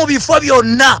 ogw'omu bifo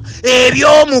byonna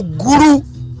eby'omu ggulu.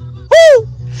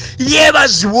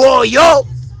 Yeebazibwa oyo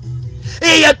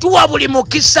eyatuwa buli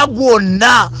mukisa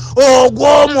gwonna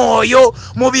ogw'omwoyo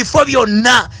mu bifo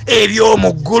byonna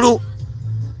eby'omu ggulu.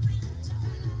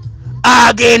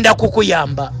 Agenda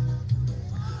kukuyamba,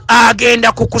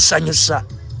 agenda kukusanyusa,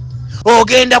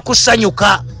 ogenda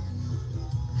kusanyuka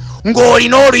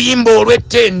ng'olina oluyimba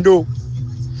olw'ettendo,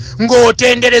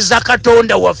 ng'otendereza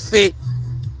Katonda waffe.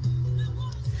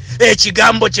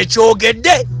 Ekigambo kye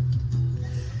kyogedde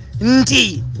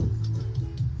nti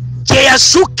kye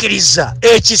yasukkiriza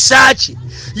ekisa kye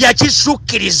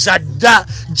yakisukkiriza dda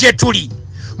gye tuli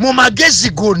mu magezi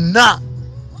gonna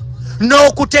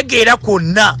n'okutegeera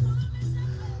kwonna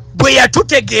bwe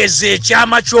yatutegeeza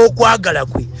ekyama ky'okwagala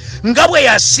kwe nga bwe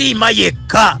yasiima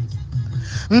yekka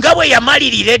nga bwe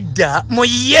yamalirira edda mu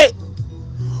ye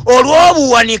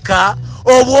olw'obuwanika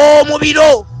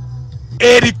obw'omubiro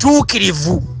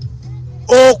ebituukirivu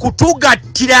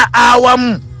okutugattira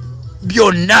awamu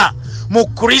byonna mu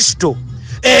Kristo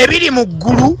ebiri mu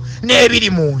ggulu n'ebiri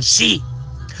mu nsi.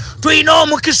 Tulina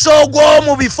omukisa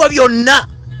ogw'omu bifo byonna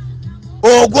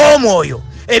ogw'omwoyo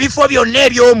ebifo byonna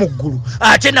eby'omu ggulu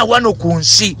ate na wano ku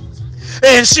nsi.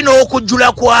 Ensi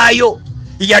n'okujjula kwayo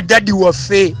ya ddadi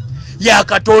waffe ya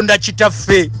Katonda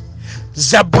kitaffe.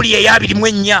 Zabbuli eya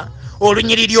 24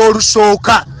 olunyiriri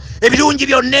olusooka. Ebirungi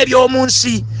byonna eby'omu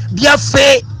nsi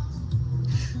byaffe.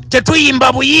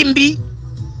 Tetuyimba buyimbi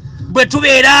bwe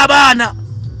tubeera abaana,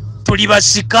 tuli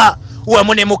basika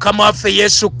wamu ne Mukama waffe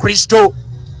Yesu Kristo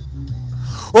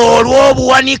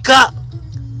olw'obuwanika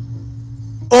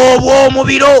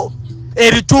obw'omubiro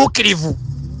ebituukirivu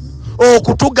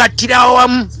okutugattira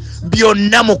awamu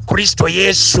byonna mu Kristo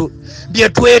Yesu. Bye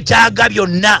twetaaga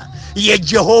byonna ye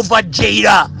Jehova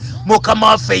Jaira Mukama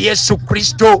waffe Yesu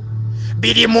Kristo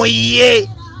biri mu ye,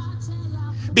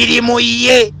 biri mu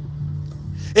ye,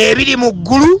 ebiri mu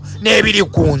ggulu n'ebiri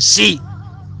ku nsi.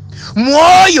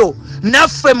 Mwoyo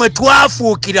naffe mwe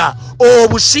twafuukira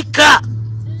obusika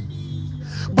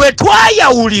bwe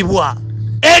twayawulibwa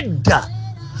edda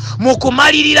mu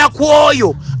kumalirira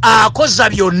kw'oyo akoza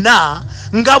byonna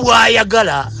nga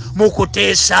bw'ayagala mu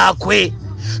kuteesa kwe,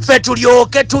 ffe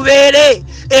tulyoke tubeere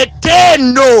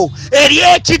ettendo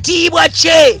ery'ekitiibwa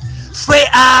kye, ffe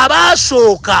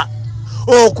abaasooka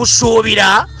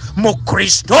okusuubira mu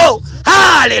Kristo.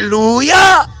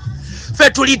 Haleluya! Ffe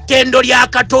tuli ttendo lya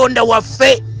Katonda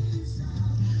waffe,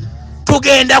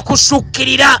 tugenda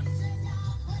kusukkirira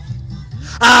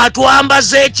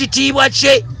atwambaza ekitiibwa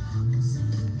kye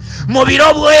mu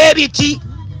biro bwe biti.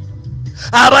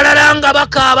 Abalala nga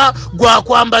bakaaba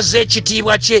gwakwambaza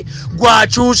ekitiibwa kye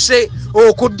gwakyuse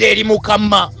okudda eri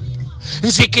Mukama.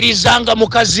 Nzikiriza nga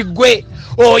mukazi gwe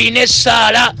oyina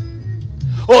essaala,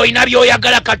 oyina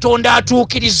by'oyagala Katonda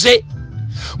atuukirize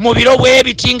mu biro bwe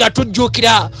biti nga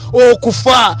tujjukira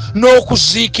okufa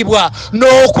n'okuziikibwa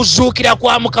n'okuzuukira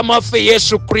kwa Mukama waffe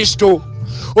Yesu Kristo.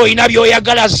 Oyina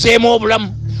by'oyagala azzeemu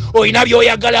obulamu, oyina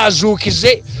by'oyagala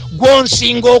azuukize,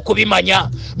 gw'onsinga okubimanya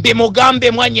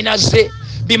bimugambe mwannyinaze,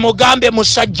 bimugambe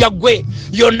musajja gwe,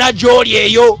 yonna gy'oli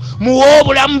eyo muwe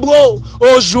obulamu bwo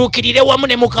ozuukirire wamu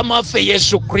ne Mukama waffe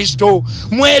Yesu Kristo.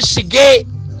 Mwesige,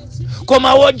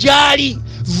 komawo gy'ali,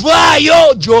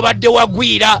 vaayo gy'obadde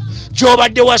wagwira,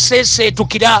 gy'obadde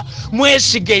waseeseetukira.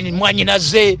 Mwesige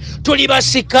mwannyinaze, tuli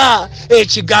basika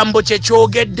ekigambo kye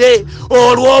kyogedde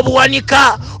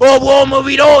olw'obuwanika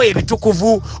obw'omubiro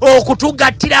ebitukuvu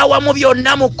okutugattira awamu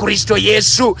byonna mu Kristo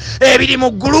Yesu ebiri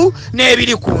mu ggulu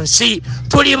n'ebiri ku nsi.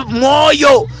 Tuli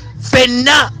mwoyo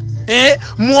ffenna,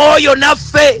 mwoyo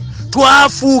naffe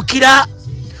twafuukira,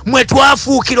 mwe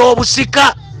twafuukira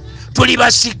obusika. Tuli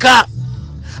basika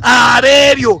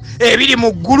ab'ebyo ebiri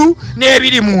mu ggulu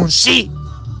n'ebiri mu nsi.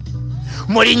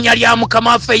 Mu linnya lya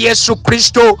Mukama waffe Yesu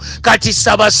Kristo, kati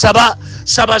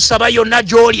sabasaba yonna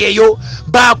gy'oli eyo,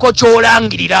 baako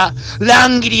ky'olangirira.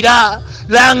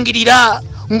 Langirira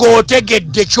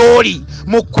ng'otegedde ky'oli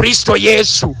mu Kristo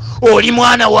Yesu. Oli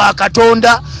mwana wa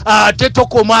Katonda ate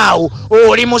tokomaawo,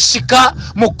 oli musika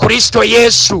mu Kristo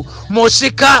Yesu,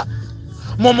 musika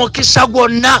mu mukisa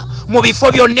gwonna mu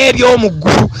bifo byonna eby'omu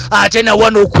ggulu ate na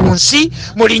wano ku nsi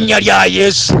mu linnya lya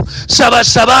Yesu.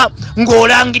 Sabasaba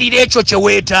ng'olangirira ekyo kye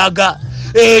weetaaga,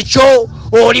 ekyo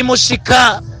oli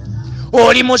musika,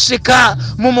 oli musika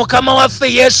mu Mukama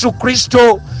waffe Yesu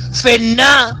Kristo.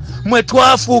 Ffenna mwe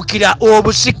twafuukira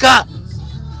obusika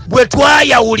bwe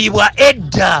twayawulibwa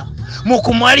edda mu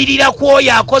kumalirira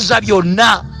kw'oyo akoza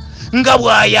byonna nga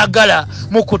bw'ayagala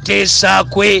mu kuteesa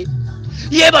kwe.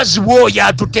 Yeebazibwe oyo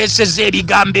atuteeseza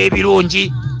ebigambo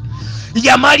ebirungi.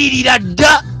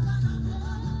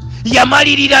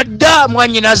 Yamalirira dda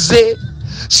mwannyinaze.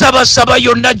 Sabasaba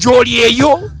yonna gy'oli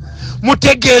eyo,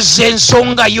 mutegeeze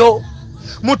ensonga yo,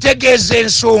 mutegeeze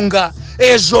ensonga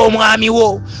ez'omwami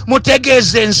wo,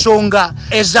 mutegeeze ensonga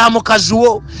eza mukazi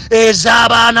wo,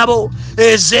 ez'abaana bo,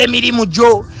 ez'emirimu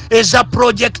gyo, eza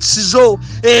projects zo,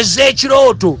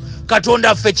 ez'ekirooto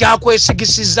Katonda ffe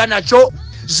kyakwesigisizza nakyo.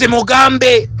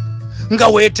 Zimugambe nga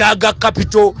weetaaga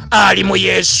kapito ali mu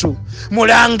Yesu.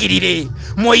 Mulangirire,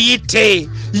 muyite,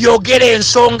 yogera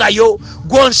ensonga yo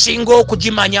gw'onsinga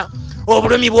okugimanya.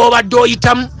 Obulumi bw'obadde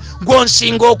oyitamu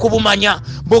gw'onsinga okubumanya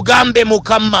bugambe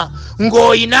Mukama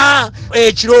ng'oyina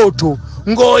ekirooto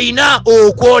ng'oyina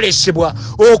okwolesebwa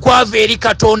okwava eri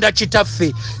Katonda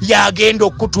Kitaffe yagenda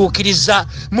okutuukiriza.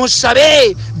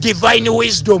 Musabe divine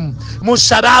wisdom,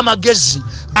 musabe amagezi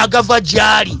agava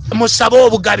gy'ali, musabe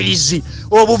obugabirizi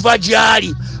obuva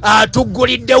gy'ali.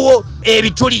 Atugguliddewo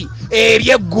ebituli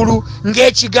ebyeggulu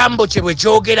ng'ekigambo kye bwe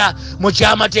kyogera mu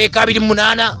kyamateeka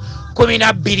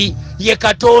 28:12 ye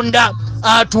Katonda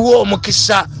atuwa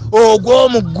omukisa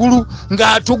ogw'omuggulu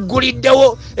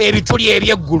ng'atugguliddewo ebituli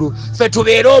ebyeggulu. Ffe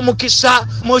tubeere omukisa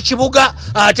mu kibuga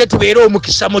ate tubeere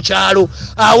omukisa mu kyalo.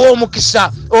 Awo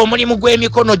omukisa omulimu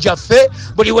gw'emikono gyaffe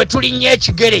buli we tulinnya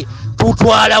ekigere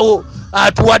tutwalawo.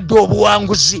 Atuwadde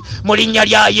obuwanguzi mu linnya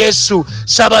lya Yesu.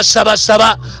 Saba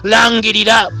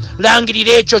langirira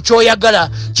ekyo ky'oyagala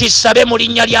kisabe mu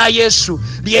linnya lya Yesu.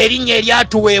 Ly'erinnya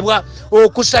eryatuweebwa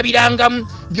okusabirangamu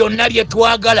byonna bye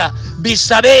twagala.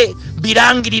 Bisabe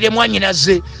birangirire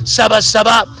mwannyinaze.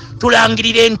 Saba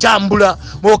tulangirire entambula.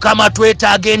 Mukama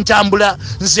twetaaga entambula,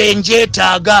 nze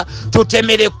njeetaaga.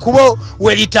 Tutemere ekkubo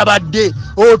we litabadde.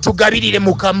 Otugabirire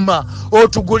Mukama,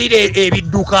 otugulire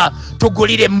ebidduka,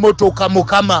 tugulire emmotoka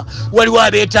Mukama. Waliwo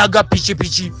abeetaaga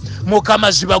pikipiki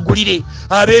Mukama zibagulire,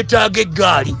 abeetaaga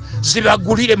eggaali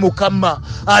zibagulire Mukama,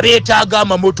 abeetaaga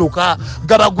amamotoka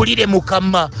gabagulire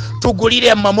Mukama.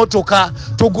 Tugulire amamotoka,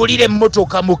 tugulire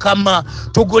emmotoka Mukama,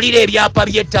 tugulire ebyapa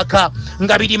by'ettaka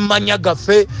nga biri mu mannya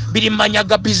gaffe, biri mu mannya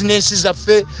ga bizinensi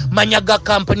zaffe, mannya ga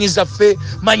kampani zaffe,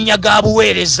 mannya ga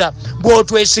buweereza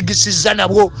bw'otwesigisiza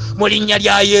nabwo mu linnya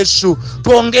lya Yesu.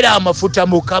 Twongere amafuta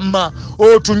Mukama,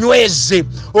 otunyweze,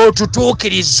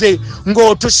 otutuukirize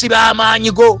ng'otusiba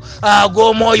amaanyi go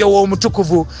ag'Omwoyo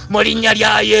w'Omutukuvu mu linnya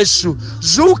lya Yesu.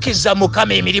 Zuukiza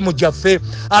Mukama emirimu gyaffe.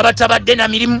 Abatabadde na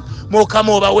mirimu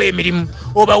Mukama obawe emirimu,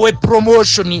 obawe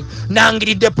promotion.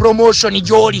 Nangiridde promotion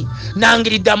gy'oli,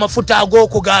 nangiridde amafuta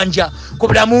ag'okuganja ku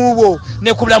bulamu bwo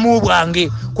ne ku bulamu bwange,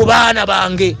 ku baana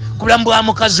bange, ku bulamu bwa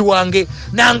mukazi wange.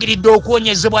 Nangiridde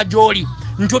okuwonyezebwa gy'oli.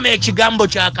 Ntuma ekigambo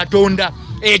kya Katonda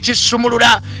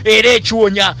ekisumulula era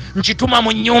ekiwonya, nkituma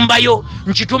mu nnyumba yo,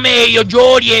 nkituma eyo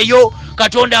gy'oli eyo.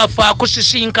 Katonda afa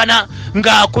akusisinkana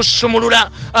ng'akusumulula,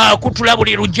 akutula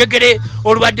buli lujegere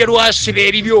olubadde lwasiba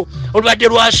ebibyo, olubadde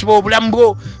lwasiba obulamu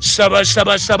bwo.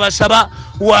 Saba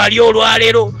wali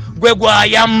olwaleero gwe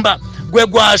gwayamba, gwe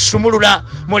gwasumulula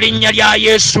mu linnya lya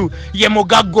Yesu. Ye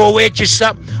mugagga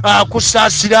ow'ekisa,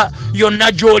 akusaasira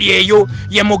yonna gy'oli eyo.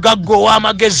 Ye mugagga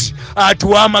ow'amagezi,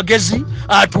 atuwa amagezi,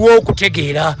 atuwa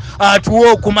okutegeera,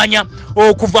 atuwa okumanya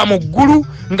okuva mu ggulu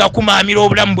nga kumaamira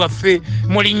obulamu bwaffe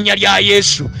mu linnya lya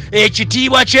Yesu.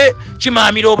 Ekitiibwa kye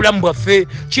kimaamira obulamu bwaffe,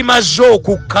 kimaze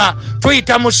okukka.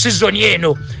 Tuyita mu sizoni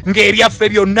eno ng'ebyaffe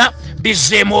byonna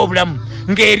bizzeemu obulamu,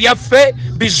 ng'ebyaffe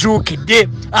bizuukidde.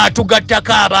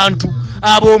 Atugattako abantu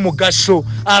ab'omugaso,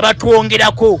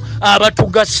 abatwongerako,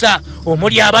 abatugasa,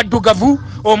 omuli abaddugavu,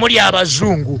 omuli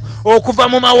abazungu, okuva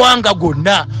mu mawanga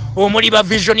gonna, omuli ba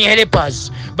vision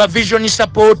helpers, ba vision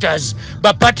supporters,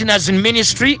 ba partners in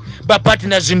ministry, ba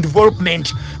partners in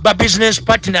development, ba business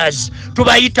partners.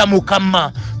 Tubayita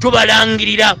Mukama,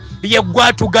 tubalangirira ye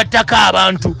gwatugattako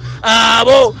abantu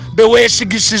abo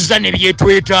beweesigisiza ne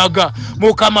byetwetaaga.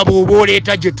 Mukama bw'oba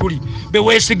oleeta gye tuli,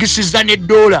 beweesigisiza ne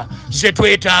dola ze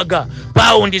twetaaga,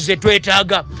 paundi ze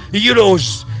twetaaga,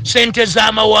 euros, sente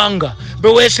z'amawanga,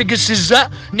 beweesigisiza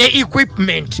ne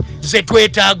equipment ze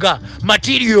twetaaga,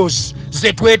 materials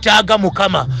ze twetaaga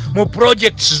Mukama, mu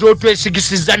projects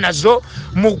z'otwesigisiza nazo,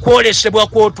 mu kwolesebwa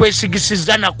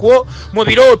kw'otwesigisiza nakwo, mu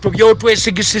birooto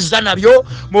by'otwesigisiza nabyo.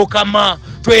 Mukama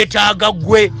twetaaga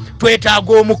gwe,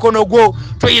 twetaaga omukono gwo.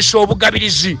 Tuyise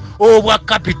obugabirizi obwa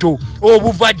capital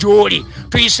obuva gy'oli,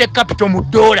 tuyise capital mu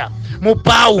dola, mu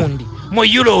paundi, mu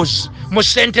euros, mu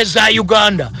sente za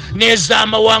Uganda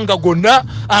n'ez'amawanga gonna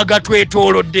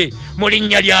agatwetoolodde mu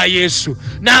linnya lya Yesu.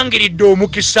 Nangiridde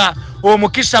omukisa,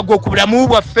 omukisa gwo ku bulamu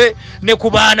bwaffe ne ku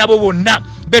baana bo bonna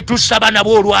betusaba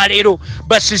nabo olwaleero.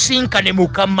 Basisinkane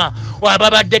Mukama,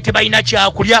 ababadde tebalina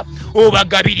kyakulya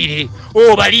obagabirire,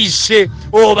 obaliise,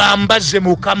 obambaze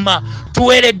Mukama.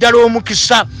 Tuweere ddala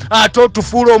omukisa, ate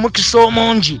otufuula omukisa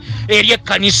omungi eri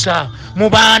ekkanisa mu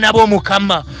baana bo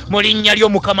Mukama, mu linnya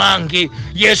ly'Omukama wange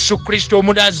Yesu Kristo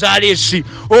Omunazaalesi.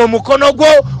 Omukono gwo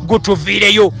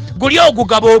gutuviireyo, guli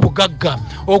ogugaba obugagga,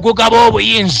 ogugaba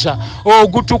obuyinza,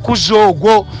 ogutukuza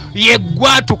ogwo. Ye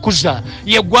gwatukuza,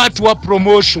 ye gwatuwa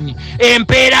promotion.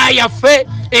 Empeera yaffe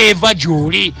eva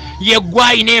gy'oli, ye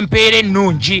gwayina empeera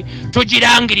ennungi,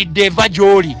 tugirangiridde eva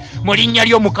gy'oli mu linnya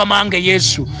ly'Omukama wange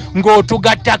Yesu,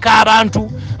 ng'otugattako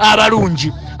abantu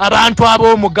abalungi, abantu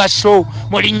ab'omugaso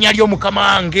mu linnya ly'Omukama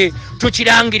wange.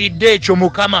 tukirangiridde ekyo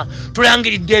Mukama.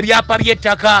 Tulangiridde ebyapa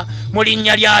by'ettaka mu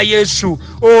linnya lya Yesu.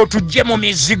 Otujje mu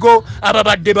mizigo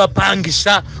ababadde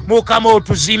bapangisa Mukama,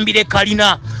 otuzimbire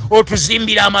kalina,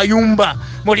 otuzimbire amayumba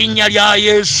mu linnya lya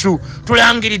Yesu.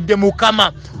 Tulangiridde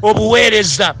Mukama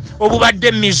obuweereza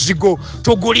obubadde mizigo,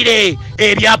 tugulire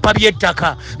ebyapa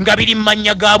by'ettaka nga biri mu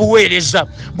mannya ga buweereza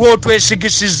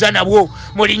bw'otwesigisiza nabwo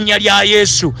mu linnya lya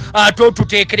Yesu. Ate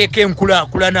otuteekereko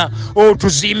enkulaakulana,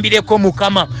 otuzimbireko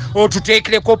Mukama,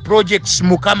 otuteekereko projects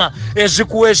Mukama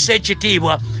ezikuweesa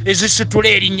ekitiibwa, ezisitula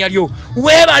erinnya lyo.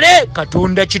 Weebale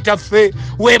Katonda Kitaffe,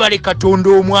 weebale Katonda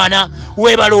Omwana,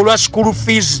 weebale olwa school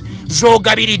fees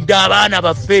zogabiridde abaana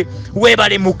baffe.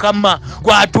 Weebale Mukama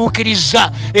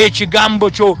gwatuukiriza ekigambo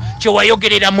kyo kye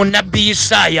wayogerera mu nnabbi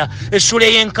Isaaya essula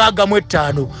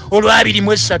y'e65 olwa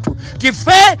 23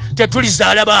 tiffe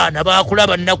tetulizaala baana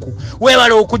bakulaba nnaku.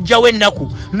 Weebale okugjawo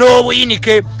ennaku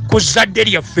n'obuyinike ku zzadde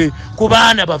lyaffe, ku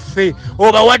baana baffe.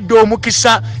 Obawadde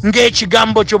omukisa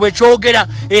ng'ekigambo kyo bwe kyogera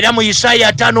era mu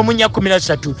Isaaya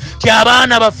 5:13 ti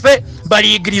abaana baffe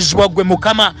baliyigirizibwa gwe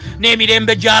Mukama,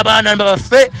 n'emirembe gy'abaana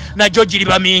baffe nagyo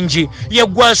giriba mingi. Ye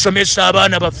gwasomesa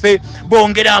abaana baffe,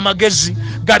 bongera amagezi,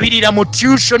 gabirira mu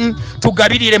tuition,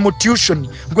 tugabirire mu tuition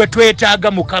gwe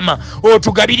twetaaga Mukama,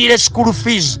 otugabirire school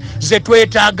fees ze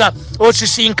twetaaga,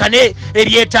 osisinkane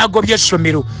ebyetaago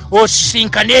by'essomero,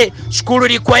 osisinkane school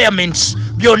requirements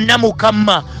byonna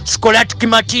Mukama, scholastic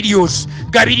materials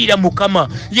gabirira Mukama.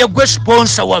 Ye gwe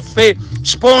sponsor waffe,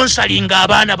 sponsoring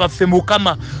abaana baffe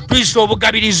Mukama. Tuyise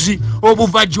obugabirizi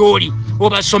obuva gy'oli,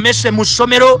 obasomese mu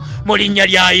ssomero mu linnya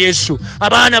lya Yesu.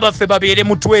 Abaana baffe babeere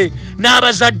mutwe,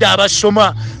 n'abazadde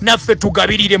abasoma naffe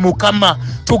tugabirire Mukama,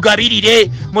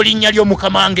 tugabirire mu linnya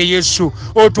ly'Omukama wange Yesu.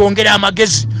 Otwongere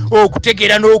amagezi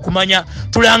okutegeera n'okumanya.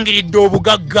 Tulangiridde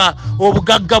obugagga,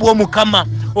 obugagga bw'Omukama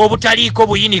obutaliiko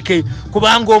buyinike,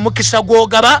 kubanga omukisa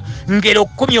gw'ogaba ngero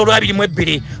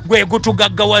 10:22 gwe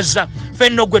gutugaggawaza.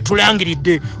 Ffenno gwe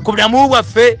tulangiridde ku bulamu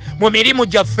bwaffe, mu mirimu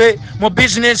gyaffe, mu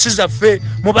bizinensi zaffe,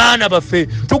 mu baana baffe.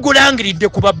 Tugulangiridde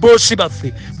ku baboosi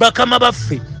baffe, bakama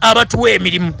baffe abatuwa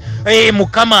emirimu.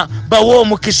 Mukama bawe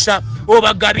omukisa,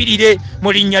 obagabirire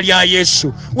mu linnya lya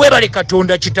Yesu. Weebale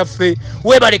Katonda Kitaffe,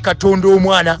 weebale Katonda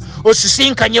Omwana,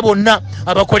 osisinkanye bonna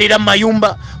abakolera mu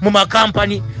mayumba, mu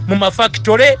makampani, mu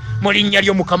mafakitole mu linnya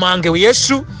ly'Omukama wange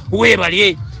Yesu.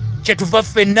 Weebale kyetuva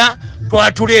ffenna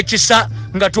twatula ekisa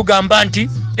nga tugamba nti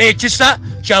ekisa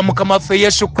kya Mukama waffe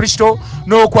Yesu Kristo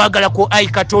n'okwagala ku Ayi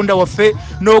Katonda waffe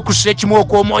n'okussa ekimu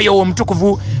okw'Omwoyo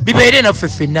Omutukuvu bibeere naffe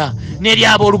ffenna n'eri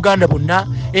abooluganda bonna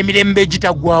emirembe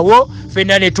egitaggwaawo.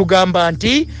 Ffenna ne tugamba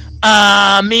nti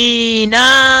amiina.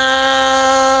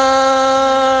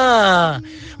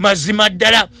 Mazima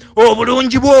ddala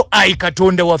obulungi bwo Ayi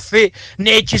Katonda waffe,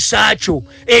 n'ekisa kyo,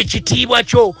 ekitiibwa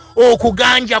kyo,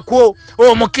 okuganja kwo,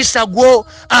 omukisa gwo,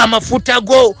 amafuta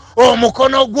go,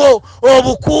 omukono gwo,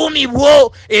 obukuumi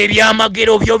bwo,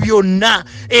 ebyamagero byo byonna,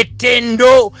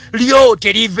 ettendo lyo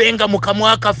terivenga mu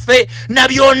kamwa kaffe, na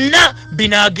byonna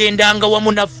binaagendanga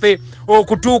wamu naffe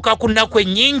okutuuka ku nnaku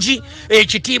ennyingi.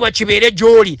 Ekitiibwa kibeere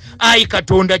gy'oli Ayi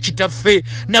Katonda Kitaffe.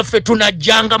 Naffe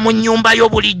tunajjanga mu nnyumba yo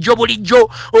bulijjo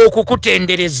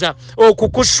okukutendereza,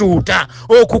 okukusuuta,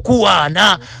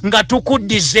 okukuwaana, nga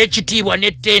tukuddiza ekitiibwa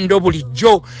n'ettendo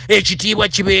bulijjo. Ekitiibwa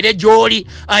kibeere gy'oli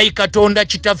Ayi Katonda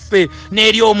Kitaffe,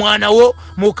 n'eri Omwana wo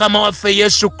Mukama waffe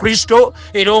Yesu Kristo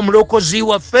era omulokozi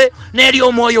waffe, n'eri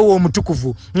Omwoyo wo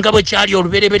Omutukuvu, nga bwe kyali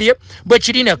olubereberye, bwe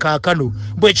kiri na kaakano,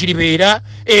 bwe kiribeera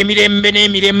emirembe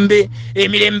n'emirembe,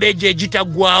 emirembe egyo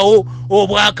egitaggwaawo.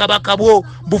 Obwakabaka bwo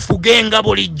bufugenga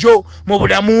bulijjo mu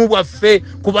bulamu bwaffe,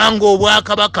 kubanga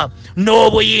obwakabaka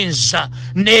n'obuyinza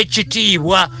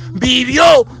n'ekitiibwa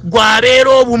bibyo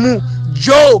gwabeera obumu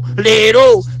jjo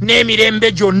leero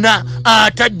n'emirembe gyonna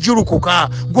atajjulukuka.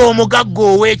 Gw'omugagga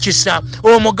ow'ekisa,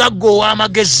 omugagga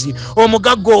ow'amagezi,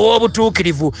 omugagga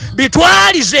ow'obutuukirivu.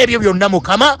 Bitwalize ebyo byonna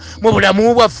Mukama mu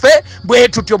bulamu bwaffe, bwe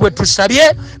tutyo bwe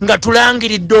tusabye nga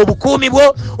tulangiridde obukuumi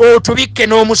bwo. Otubikke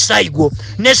n'omusaayi gwo,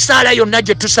 n'essaala yonna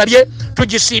gye tusabye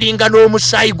tugisiringa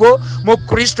n'omusaayi gwo mu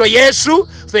Kristo Yesu.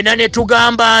 Ffenna ne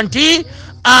tugamba nti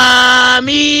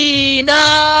amiina.